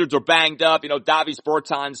 Wizards are banged up. Davis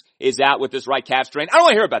Bertans is out with this right calf strain. I don't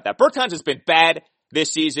want to hear about that. Bertans has been bad.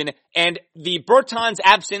 this season. And the Bertans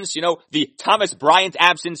absence, the Thomas Bryant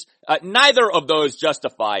absence, neither of those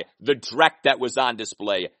justify the dreck that was on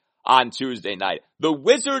display on Tuesday night. The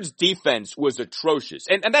Wizards defense was atrocious.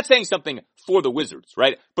 And that's saying something for the Wizards,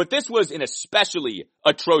 right? But this was an especially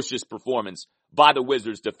atrocious performance by the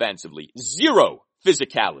Wizards defensively. Zero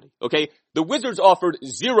physicality, okay? The Wizards offered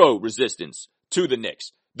zero resistance to the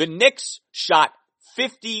Knicks. The Knicks shot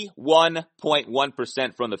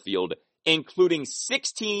 51.1% from the field, including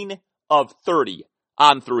 16 of 30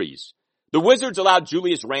 on threes. The Wizards allowed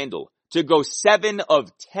Julius Randle to go 7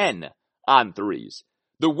 of 10 on threes.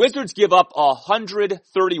 The Wizards give up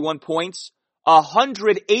 131 points,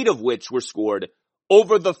 108 of which were scored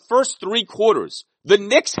over the first 3 quarters. The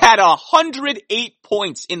Knicks had 108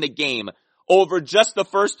 points in the game over just the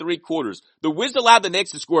first 3 quarters. The Wiz allowed the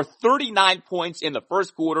Knicks to score 39 points in the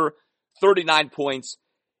first quarter, 39 points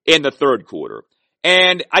in the third quarter.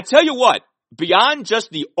 And I tell you what, beyond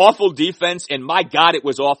just the awful defense, and my God, it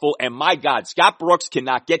was awful, and my God, Scott Brooks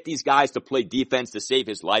cannot get these guys to play defense to save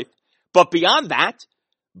his life. But beyond that,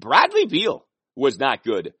 Bradley Beal was not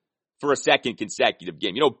good for a second consecutive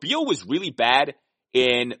game. Beal was really bad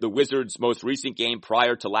in the Wizards' most recent game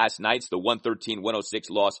prior to last night's, the 113-106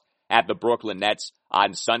 loss at the Brooklyn Nets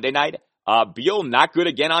on Sunday night. Beal not good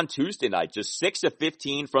again on Tuesday night, just 6 of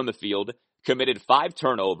 15 from the field, committed 5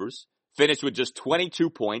 turnovers, finished with just 22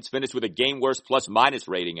 points, finished with a game worst plus-minus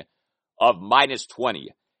rating of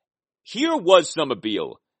 -20. Here was some of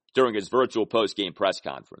Beal during his virtual post-game press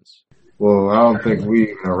conference. Well, I don't think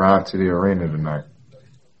we even arrived to the arena tonight,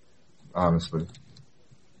 honestly.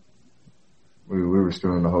 We were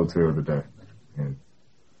still in the hotel today. And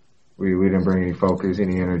we didn't bring any focus,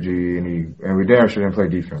 any energy, and we damn sure didn't play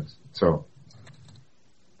defense. So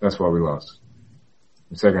that's why we lost.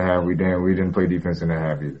 The second half, we didn't play defense in that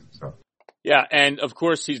half either. So. Yeah, and of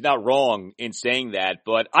course he's not wrong in saying that,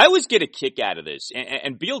 but I always get a kick out of this,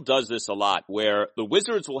 and Beal does this a lot, where the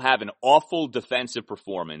Wizards will have an awful defensive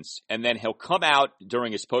performance, and then he'll come out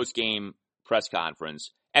during his post-game press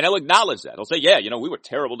conference, and he'll acknowledge that. He'll say, yeah, we were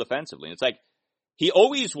terrible defensively. And it's like, he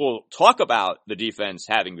always will talk about the defense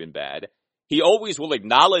having been bad. He always will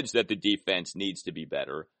acknowledge that the defense needs to be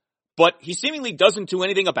better, but he seemingly doesn't do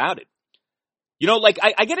anything about it.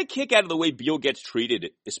 I get a kick out of the way Beal gets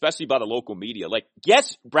treated, especially by the local media.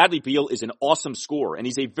 Yes, Bradley Beal is an awesome scorer, and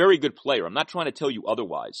he's a very good player. I'm not trying to tell you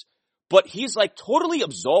otherwise. But he's, totally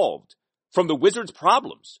absolved from the Wizards'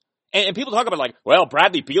 problems. And people talk about,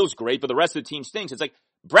 Bradley Beal's great, but the rest of the team stinks. It's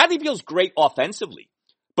Bradley Beal's great offensively.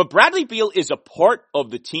 But Bradley Beal is a part of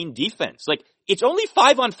the team defense. It's only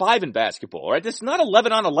 5-on-5 in basketball, right? It's not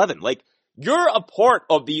 11-on-11. You're a part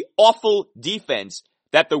of the awful defense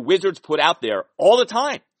that the Wizards put out there all the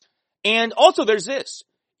time. And also there's this.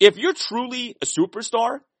 If you're truly a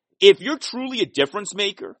superstar, if you're truly a difference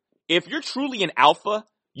maker, if you're truly an alpha,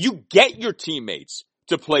 you get your teammates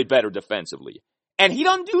to play better defensively. And he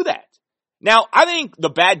doesn't do that. Now, I think the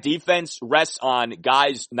bad defense rests on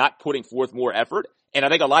guys not putting forth more effort. And I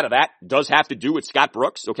think a lot of that does have to do with Scott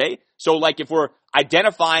Brooks, okay? So if we're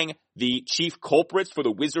identifying the chief culprits for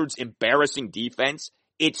the Wizards' embarrassing defense,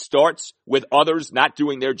 it starts with others not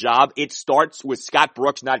doing their job. It starts with Scott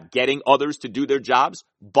Brooks not getting others to do their jobs.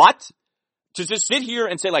 But to just sit here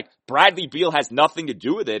and say Bradley Beal has nothing to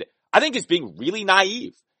do with it, I think is being really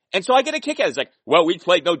naive. And so I get a kick out of it. It's we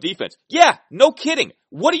played no defense. Yeah, no kidding.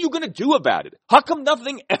 What are you going to do about it? How come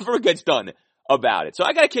nothing ever gets done about it? So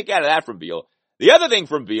I got a kick out of that from Beal. The other thing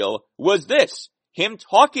from Beal was this, him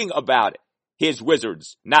talking about his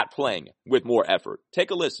Wizards not playing with more effort.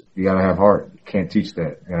 Take a listen. You gotta have heart. You can't teach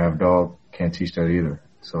that. You gotta have dog. Can't teach that either.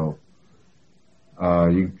 So,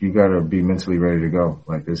 you gotta be mentally ready to go.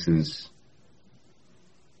 This is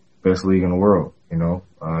best league in the world,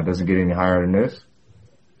 it doesn't get any higher than this.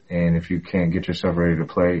 And if you can't get yourself ready to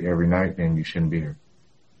play every night, then you shouldn't be here.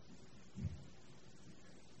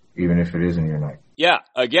 Even if it isn't your night. Yeah,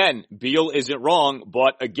 again, Beal isn't wrong,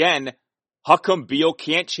 but again, how come Beal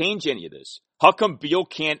can't change any of this? How come Beal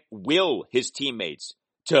can't will his teammates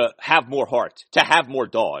to have more heart, to have more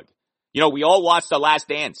dog? We all watched The Last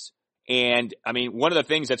Dance. And, one of the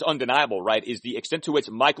things that's undeniable, right, is the extent to which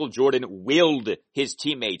Michael Jordan willed his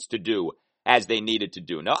teammates to do as they needed to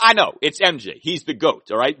do. Now, I know, it's MJ. He's the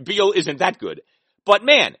GOAT, all right? Beal isn't that good. But,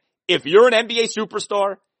 man, if you're an NBA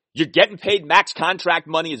superstar, you're getting paid max contract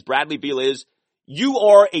money as Bradley Beal is, you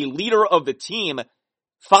are a leader of the team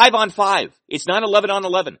 5-on-5. It's not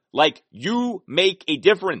 11-on-11. You make a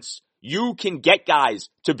difference. You can get guys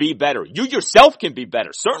to be better. You yourself can be better,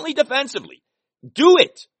 certainly defensively. Do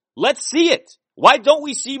it. Let's see it. Why don't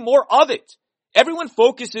we see more of it? Everyone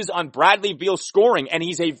focuses on Bradley Beal scoring, and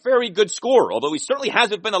he's a very good scorer, although he certainly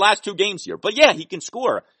hasn't been the last 2 games here. But yeah, he can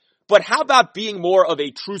score. But how about being more of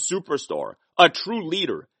a true superstar, a true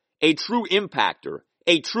leader, a true impactor,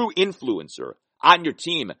 a true influencer on your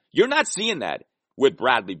team? You're not seeing that with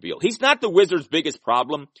Bradley Beal. He's not the Wizards' biggest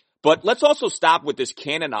problem, but let's also stop with this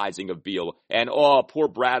canonizing of Beal and, oh, poor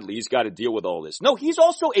Bradley, he's got to deal with all this. No, he's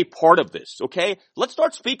also a part of this, okay? Let's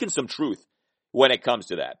start speaking some truth when it comes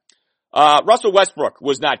to that. Russell Westbrook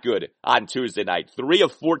was not good on Tuesday night. 3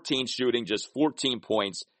 of 14 shooting, just 14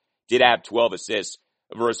 points. Did have 12 assists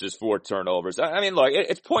versus 4 turnovers. I mean, look,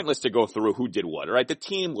 it's pointless to go through who did what, all right? The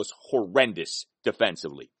team was horrendous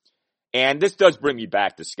defensively. And this does bring me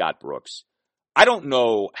back to Scott Brooks. I don't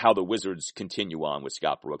know how the Wizards continue on with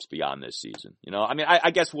Scott Brooks beyond this season. You know, I mean,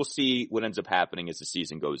 I guess we'll see what ends up happening as the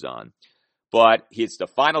season goes on. But it's the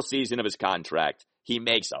final season of his contract. He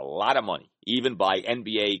makes a lot of money, even by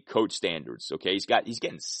NBA coach standards. Okay, he's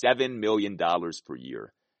getting $7 million per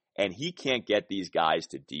year, and he can't get these guys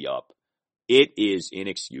to D-up. It is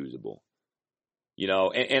inexcusable. You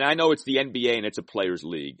know, and I know it's the NBA and it's a players'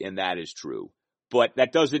 league, and that is true. But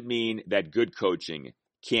that doesn't mean that good coaching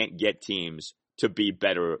can't get teams to be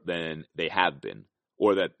better than they have been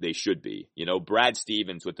or that they should be. You know, Brad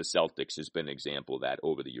Stevens with the Celtics has been an example of that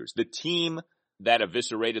over the years. The team that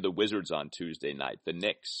eviscerated the Wizards on Tuesday night, the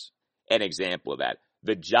Knicks, an example of that.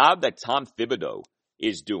 The job that Tom Thibodeau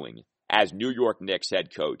is doing as New York Knicks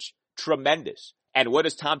head coach, tremendous. And what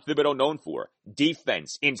is Tom Thibodeau known for?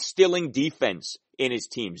 Defense, instilling defense in his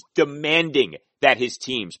teams, demanding that his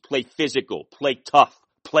teams play physical, play tough,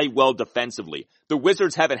 play well defensively. The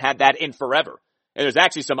Wizards haven't had that in forever. And there's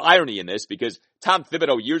actually some irony in this because Tom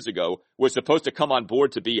Thibodeau years ago was supposed to come on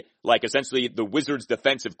board to be like essentially the Wizards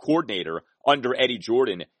defensive coordinator under Eddie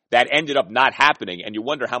Jordan. That ended up not happening, and you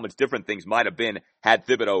wonder how much different things might have been had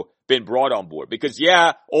Thibodeau been brought on board. Because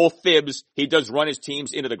yeah, old Thibs, he does run his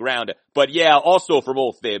teams into the ground, but yeah, also from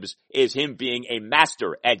old Thibs is him being a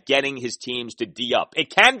master at getting his teams to D-up. It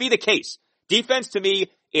can be the case. Defense to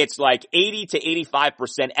me, it's like 80 to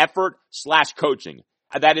 85% effort / coaching.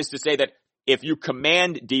 That is to say that if you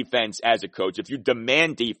command defense as a coach, if you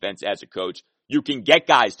demand defense as a coach, you can get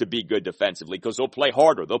guys to be good defensively because they'll play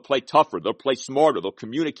harder, they'll play tougher, they'll play smarter, they'll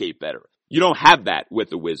communicate better. You don't have that with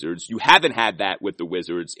the Wizards. You haven't had that with the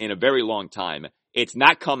Wizards in a very long time. It's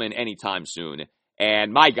not coming anytime soon.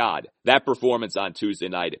 And my God, that performance on Tuesday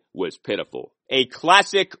night was pitiful. A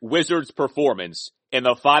classic Wizards performance in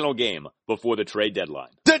the final game before the trade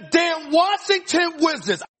deadline. The damn Washington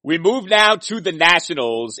Wizards. We move now to the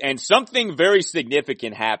Nationals, and something very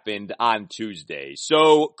significant happened on Tuesday.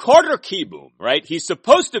 So Carter Kieboom, right? He's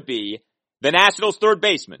supposed to be the Nationals' third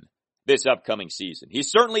baseman this upcoming season. He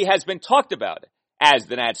certainly has been talked about as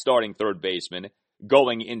the Nats' starting third baseman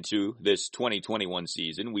going into this 2021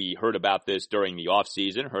 season. We heard about this during the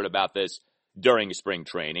offseason, heard about this during spring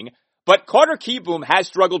training. But Carter Kieboom has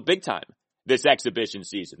struggled big time this exhibition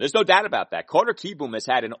season. There's no doubt about that. Carter Kieboom has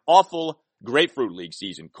had an awful Grapefruit League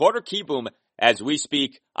season. Carter Kieboom, as we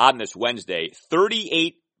speak on this Wednesday,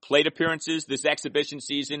 38 plate appearances this exhibition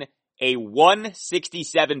season, a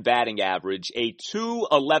 167 batting average, a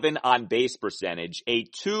 211 on base percentage, a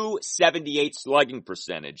 278 slugging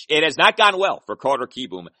percentage. It has not gone well for Carter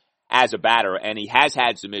Kieboom as a batter, and he has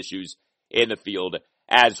had some issues in the field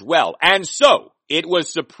as well. And so, it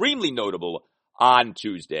was supremely notable on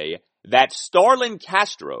Tuesday that Starlin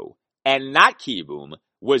Castro and not Kieboom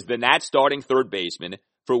was the Nats starting third baseman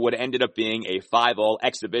for what ended up being a 5-all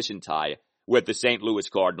exhibition tie with the St. Louis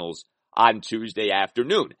Cardinals on Tuesday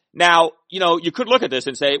afternoon. Now, you know, you could look at this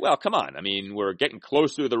and say, well, come on. I mean, we're getting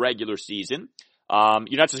closer to the regular season.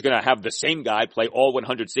 You're not just going to have the same guy play all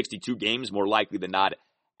 162 games, more likely than not,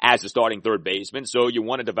 as a starting third baseman, so you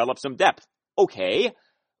want to develop some depth. Okay,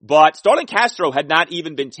 but Starlin Castro had not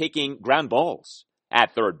even been taking ground balls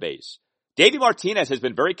at third base. Davey Martinez has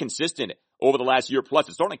been very consistent over the last year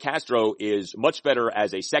plus. Starlin Castro is much better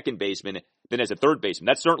as a second baseman than as a third baseman.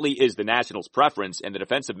 That certainly is the Nationals' preference, and the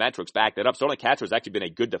defensive metrics back that up. Starlin Castro has actually been a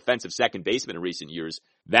good defensive second baseman in recent years.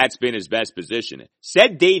 That's been his best position.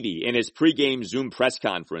 Said Davey in his pregame Zoom press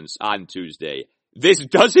conference on Tuesday, "This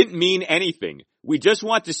doesn't mean anything. We just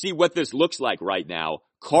want to see what this looks like right now.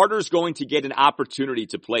 Carter's going to get an opportunity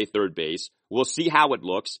to play third base. We'll see how it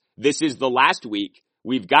looks. This is the last week.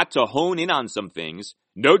 We've got to hone in on some things.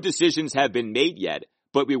 No decisions have been made yet,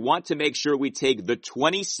 but we want to make sure we take the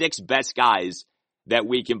 26 best guys that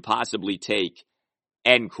we can possibly take."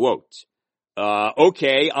 End quote.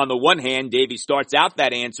 Okay, on the one hand, Davey starts out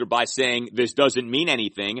that answer by saying this doesn't mean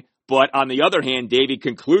anything. But on the other hand, Davey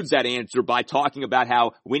concludes that answer by talking about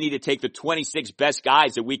how we need to take the 26 best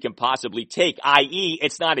guys that we can possibly take, i.e.,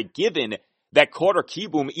 it's not a given that Carter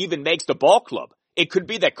Kieboom even makes the ball club. It could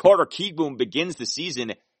be that Carter Kieboom begins the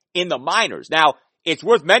season in the minors. Now, it's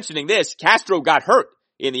worth mentioning this. Castro got hurt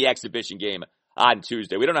in the exhibition game on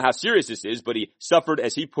Tuesday. We don't know how serious this is, but he suffered,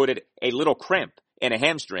 as he put it, a little cramp in a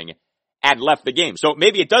hamstring and left the game. So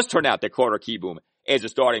maybe it does turn out that Carter Kieboom is a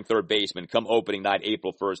starting third baseman come opening night,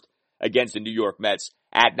 April 1st, against the New York Mets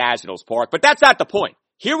at Nationals Park. But that's not the point.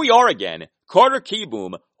 Here we are again. Carter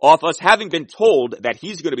Kieboom, off us having been told that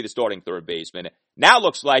he's going to be the starting third baseman, now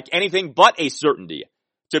looks like anything but a certainty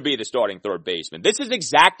to be the starting third baseman. This is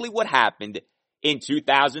exactly what happened in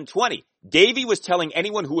 2020. Davey was telling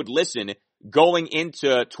anyone who would listen going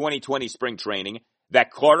into 2020 spring training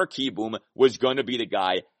that Carter Kieboom was going to be the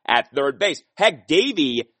guy at third base. Heck,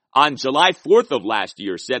 Davey on July 4th of last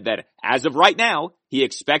year said that as of right now, he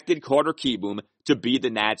expected Carter Kieboom to be the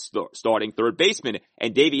Nats starting third baseman.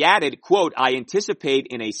 And Davey added, quote, I anticipate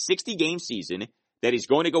in a 60-game season that he's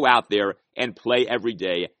going to go out there and play every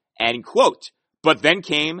day, end quote. But then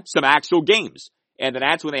came some actual games. And the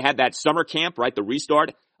Nats, when they had that summer camp, right, the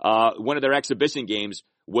restart, one of their exhibition games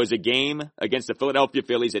was a game against the Philadelphia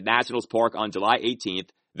Phillies at Nationals Park on July 18th.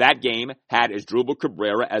 That game had Asdrubal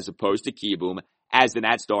Cabrera as opposed to Kieboom as the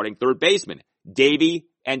Nats starting third baseman. Davey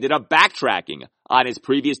ended up backtracking on his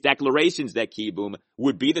previous declarations that Kieboom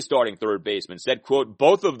would be the starting third baseman. Said, quote,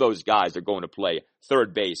 both of those guys are going to play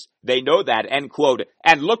third base. They know that, end quote.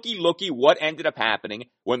 And looky what ended up happening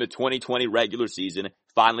when the 2020 regular season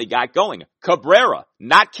finally got going. Cabrera,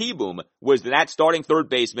 not Kieboom, was the Nats starting third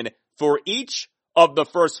baseman for each of the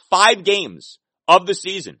first 5 games of the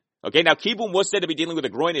season. Okay, now Kieboom was said to be dealing with a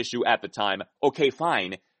groin issue at the time. Okay,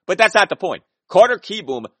 fine. But that's not the point. Carter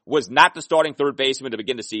Kieboom was not the starting third baseman to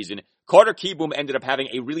begin the season. Carter Kieboom ended up having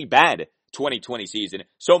a really bad 2020 season,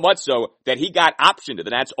 so much so that he got optioned to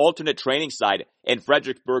the Nats alternate training site in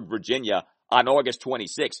Fredericksburg, Virginia on August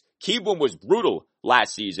 26th. Kieboom was brutal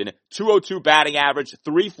last season. 202 batting average,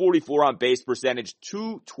 344 on base percentage,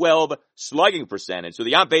 212 slugging percentage. So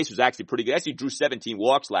the on base was actually pretty good. Actually drew 17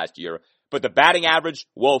 walks last year. But the batting average,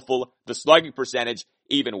 woeful. The slugging percentage,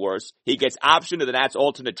 even worse. He gets optioned to the Nats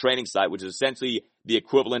alternate training site, which is essentially the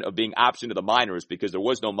equivalent of being optioned to the minors because there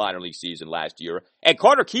was no minor league season last year. And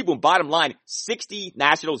Carter Kieboom, bottom line, 60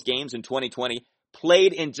 Nationals games in 2020,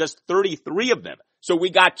 played in just 33 of them. So we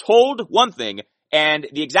got told one thing, and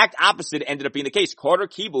the exact opposite ended up being the case. Carter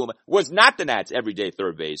Kieboom was not the Nats' everyday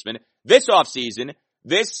third baseman. This offseason,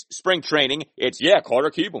 this spring training, it's,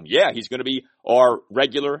 Carter Kieboom. Yeah, he's going to be our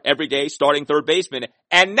regular, everyday starting third baseman.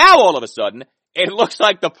 And now all of a sudden, it looks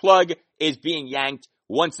like the plug is being yanked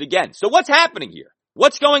once again. So what's happening here?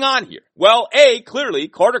 What's going on here? Well, clearly,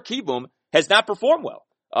 Carter Kieboom has not performed well.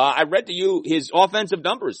 I read to you his offensive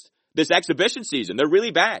numbers this exhibition season. They're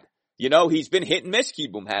really bad. You know, he's been hit and miss,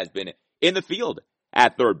 Kieboom has been, in the field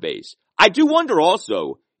at third base. I do wonder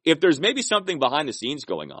also if there's maybe something behind the scenes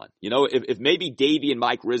going on. You know, if maybe Davey and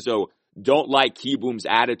Mike Rizzo don't like Kieboom's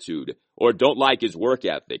attitude or don't like his work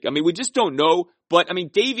ethic. I mean, we just don't know. But, I mean,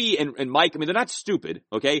 Davey and Mike, I mean, they're not stupid,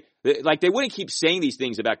 okay? Like, they wouldn't keep saying these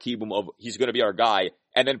things about Kieboom of he's going to be our guy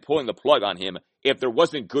and then pulling the plug on him if there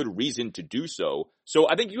wasn't good reason to do so. So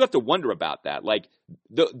I think you have to wonder about that. Like,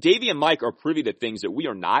 Davey and Mike are privy to things that we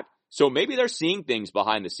are not. So maybe they're seeing things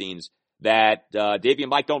behind the scenes that Davey and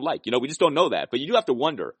Mike don't like. You know, we just don't know that. But you do have to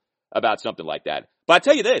wonder about something like that. But I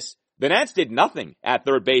tell you this, the Nats did nothing at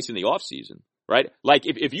third base in the offseason, right? Like,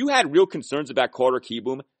 if you had real concerns about Carter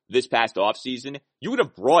Kieboom this past offseason, you would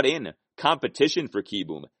have brought in competition for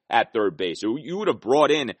Kieboom at third base. Or you would have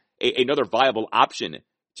brought in another viable option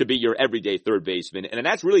to be your everyday third baseman. And the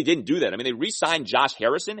Nats really didn't do that. I mean, they re-signed Josh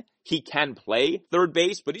Harrison. He can play third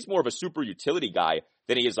base, but he's more of a super utility guy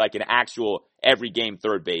than he is like an actual every game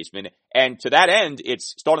third baseman. And to that end,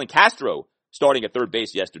 it's Starlin Castro starting at third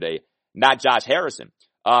base yesterday, not Josh Harrison.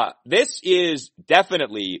 This is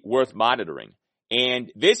definitely worth monitoring.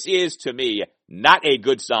 And this is, to me, not a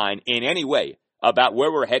good sign in any way about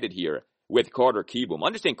where we're headed here with Carter Kieboom.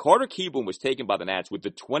 Understand, Carter Kieboom was taken by the Nats with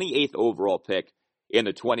the 28th overall pick in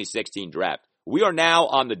the 2016 draft. We are now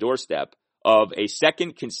on the doorstep of a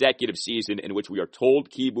second consecutive season in which we are told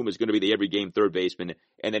Kieboom is going to be the every game third baseman,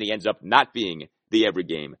 and then he ends up not being the every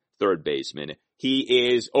game third baseman.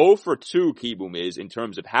 He is 0 for 2, Kieboom is, in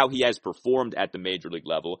terms of how he has performed at the major league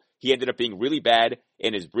level. He ended up being really bad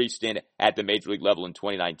in his brief stint at the major league level in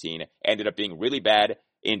 2019, ended up being really bad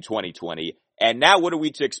in 2020. And now what are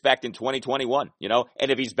we to expect in 2021? You know,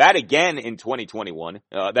 and if he's bad again in 2021,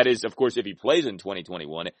 that is, of course, if he plays in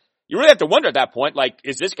 2021, you really have to wonder at that point, like,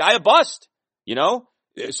 is this guy a bust? You know,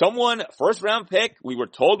 someone, first round pick, we were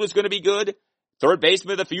told was going to be good, third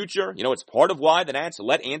baseman of the future. You know, it's part of why the Nats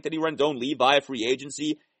let Anthony Rendon leave via free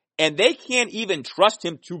agency, and they can't even trust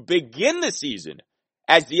him to begin the season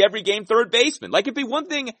as the every game third baseman. Like, it'd be one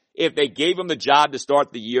thing if they gave him the job to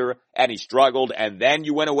start the year and he struggled and then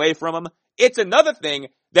you went away from him. It's another thing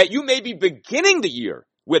that you may be beginning the year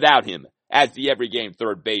without him as the every game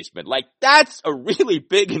third baseman. Like, that's a really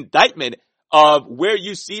big indictment of where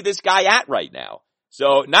you see this guy at right now.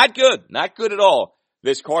 So not good at all,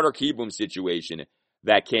 this Carter Kieboom situation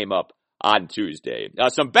that came up on Tuesday.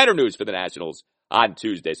 Some better news for the Nationals on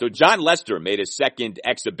Tuesday. So John Lester made his second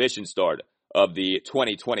exhibition start of the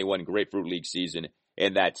 2021 Grapefruit League season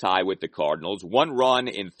in that tie with the Cardinals. 1 run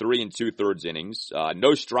in 3 2/3 innings,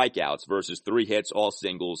 no strikeouts versus 3 hits, all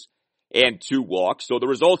singles, and 2 walks. So the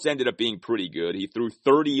results ended up being pretty good. He threw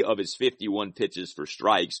 30 of his 51 pitches for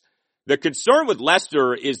strikes. The concern with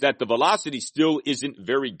Lester is that the velocity still isn't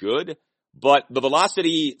very good, but the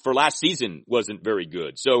velocity for last season wasn't very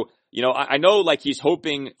good. So, you know, I know like he's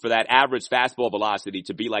hoping for that average fastball velocity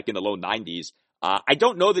to be like in the low 90s. I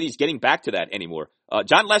don't know that he's getting back to that anymore.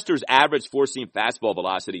 John Lester's average four-seam fastball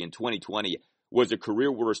velocity in 2020 was a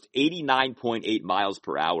career worst 89.8 miles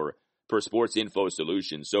per hour per Sports Info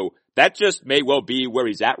Solutions. So that just may well be where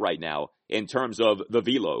he's at right now in terms of the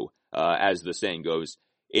velo, as the saying goes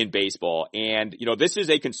in baseball. And, you know, this is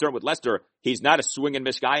a concern with Lester. He's not a swing and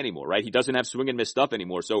miss guy anymore, right? He doesn't have swing and miss stuff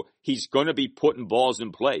anymore. So he's going to be putting balls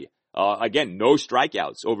in play. Again, no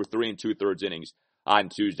strikeouts over 3 2/3 innings on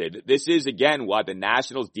Tuesday. This is, again, why the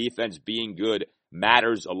Nationals defense being good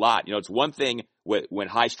matters a lot. You know, it's one thing when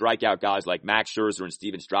high strikeout guys like Max Scherzer and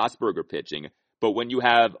Steven Strasburg are pitching, but when you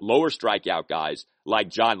have lower strikeout guys like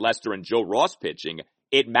John Lester and Joe Ross pitching,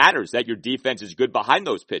 it matters that your defense is good behind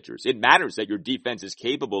those pitchers. It matters that your defense is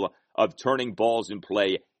capable of turning balls in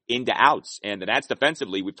play into outs. And the Nats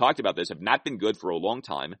defensively, we've talked about this, have not been good for a long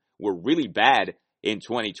time. We're really bad in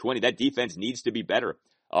 2020. That defense needs to be better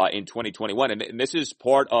in 2021. And this is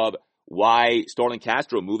part of why Starlin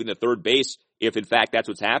Castro moving to third base, if in fact that's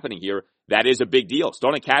what's happening here, that is a big deal.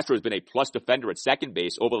 Starlin Castro has been a plus defender at second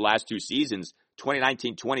base over the last 2 seasons.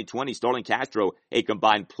 2019-2020, Starlin Castro, a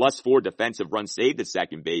combined +4 defensive runs saved at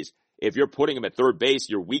second base. If you're putting him at third base,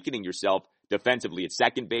 you're weakening yourself defensively at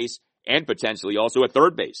second base and potentially also at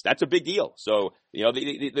third base. That's a big deal. So, you know,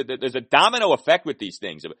 there's a domino effect with these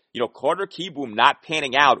things. You know, Carter Kieboom not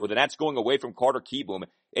panning out, or the Nats going away from Carter Kieboom.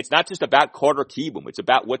 It's not just about Carter Kieboom. It's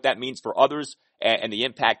about what that means for others and the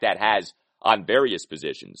impact that has on various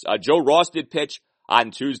positions. Joe Ross did pitch on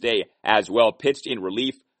Tuesday as well, pitched in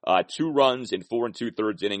relief, 2 runs in 4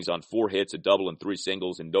 2/3 innings on 4 hits, a double and 3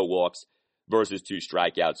 singles and no walks versus 2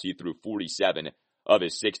 strikeouts. He threw 47 of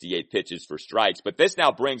his 68 pitches for strikes. But this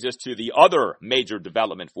now brings us to the other major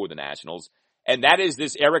development for the Nationals, and that is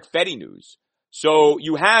this Erick Fedde news. So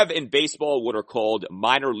you have in baseball what are called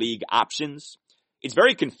minor league options. It's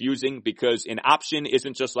very confusing because an option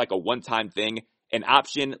isn't just like a one-time thing. An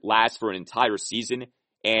option lasts for an entire season.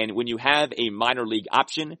 And when you have a minor league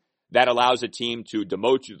option, that allows a team to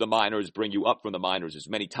demote you to the minors, bring you up from the minors as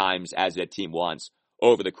many times as that team wants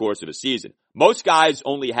over the course of a season. Most guys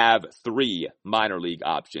only have 3 minor league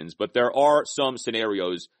options, but there are some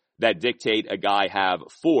scenarios that dictate a guy have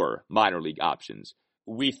 4 minor league options.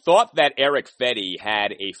 We thought that Erick Fedde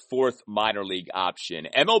had a 4th minor league option.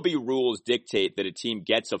 MLB rules dictate that a team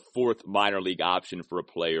gets a 4th minor league option for a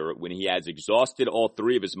player when he has exhausted all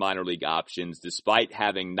 3 of his minor league options despite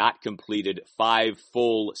having not completed 5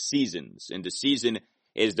 full seasons. And the season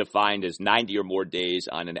is defined as 90 or more days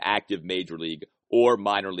on an active major league or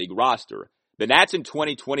minor league roster. The Nats in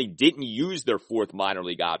 2020 didn't use their 4th minor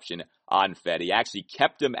league option on Fedde, actually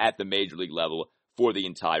kept him at the major league level for the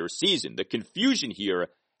entire season. The confusion here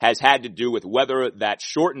has had to do with whether that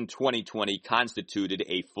shortened 2020 constituted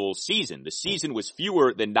a full season. The season was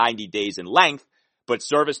fewer than 90 days in length, but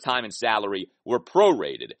service time and salary were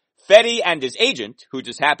prorated. Fedde and his agent, who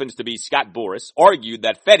just happens to be Scott Boras, argued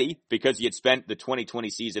that Fedde, because he had spent the 2020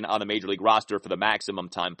 season on the major league roster for the maximum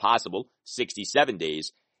time possible, 67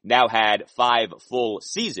 days, now had 5 full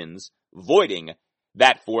seasons, voiding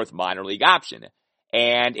that 4th minor league option.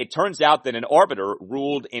 And it turns out that an arbiter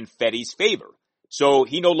ruled in Fedde's favor. So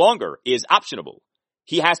he no longer is optionable.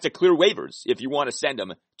 He has to clear waivers if you want to send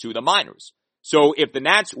him to the minors. So if the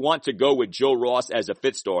Nats want to go with Joe Ross as a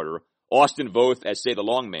 5th starter, Austin Voth as, say, the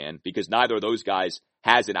long man, because neither of those guys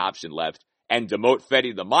has an option left, and demote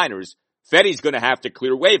Fedde to the minors, Fetty's going to have to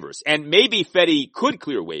clear waivers. And maybe Fetty could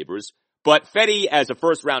clear waivers, but Fetty as a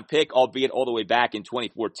first-round pick, albeit all the way back in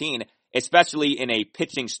 2014, especially in a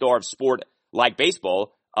pitching-starved sport like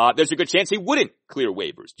baseball, there's a good chance he wouldn't clear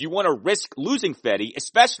waivers. Do you want to risk losing Fetty,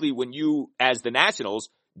 especially when you, as the Nationals,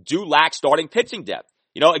 do lack starting pitching depth?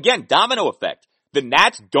 Again, domino effect. The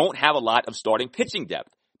Nats don't have a lot of starting pitching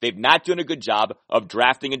depth. They've not done a good job of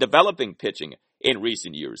drafting and developing pitching in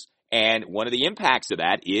recent years. And one of the impacts of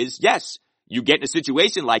that is, yes, you get in a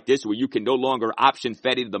situation like this where you can no longer option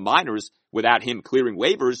Fetty to the minors without him clearing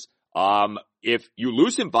waivers. If you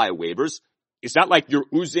lose him via waivers, it's not like you're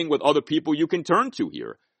oozing with other people you can turn to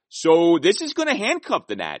here. So this is going to handcuff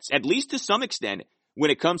the Nats, at least to some extent,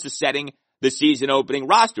 when it comes to setting the season opening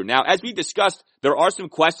roster. Now, as we discussed, there are some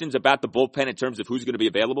questions about the bullpen in terms of who's going to be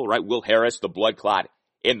available, right? Will Harris, the blood clot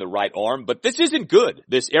in the right arm. But this isn't good,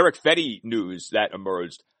 this Eric Fetty news that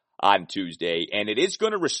emerged on Tuesday, and it is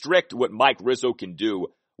going to restrict what Mike Rizzo can do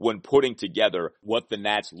when putting together what the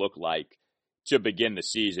Nats look like to begin the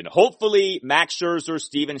season. Hopefully, Max Scherzer,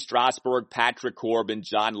 Steven Strasburg, Patrick Corbin,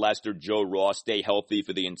 John Lester, Joe Ross stay healthy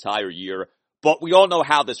for the entire year. But we all know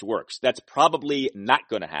how this works. That's probably not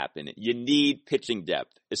going to happen. You need pitching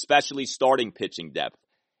depth, especially starting pitching depth.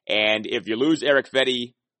 And if you lose Eric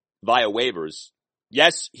Fetty via waivers,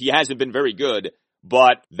 yes, he hasn't been very good,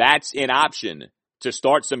 but that's an option to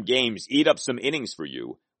start some games, eat up some innings for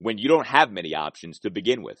you when you don't have many options to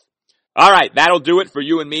begin with. All right, that'll do it for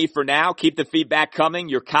you and me for now. Keep the feedback coming,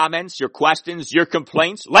 your comments, your questions, your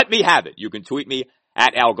complaints. Let me have it. You can tweet me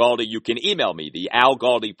at Al Galdi. You can email me, the Al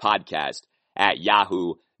Galdi podcast at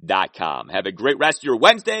yahoo.com. Have a great rest of your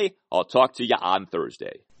Wednesday. I'll talk to you on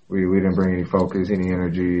Thursday. We didn't bring any focus, any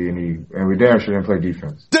energy, and we damn sure didn't play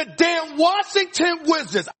defense. The damn Washington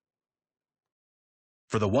Wizards.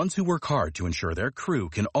 For the ones who work hard to ensure their crew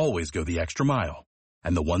can always go the extra mile,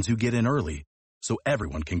 and the ones who get in early so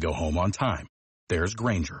everyone can go home on time, there's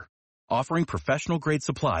Grainger, offering professional-grade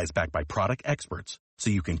supplies backed by product experts so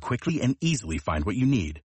you can quickly and easily find what you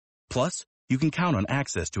need. Plus, you can count on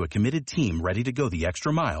access to a committed team ready to go the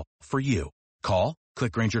extra mile for you. Call,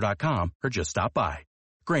 click Grainger.com, or just stop by.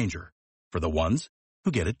 Grainger, for the ones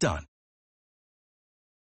who get it done.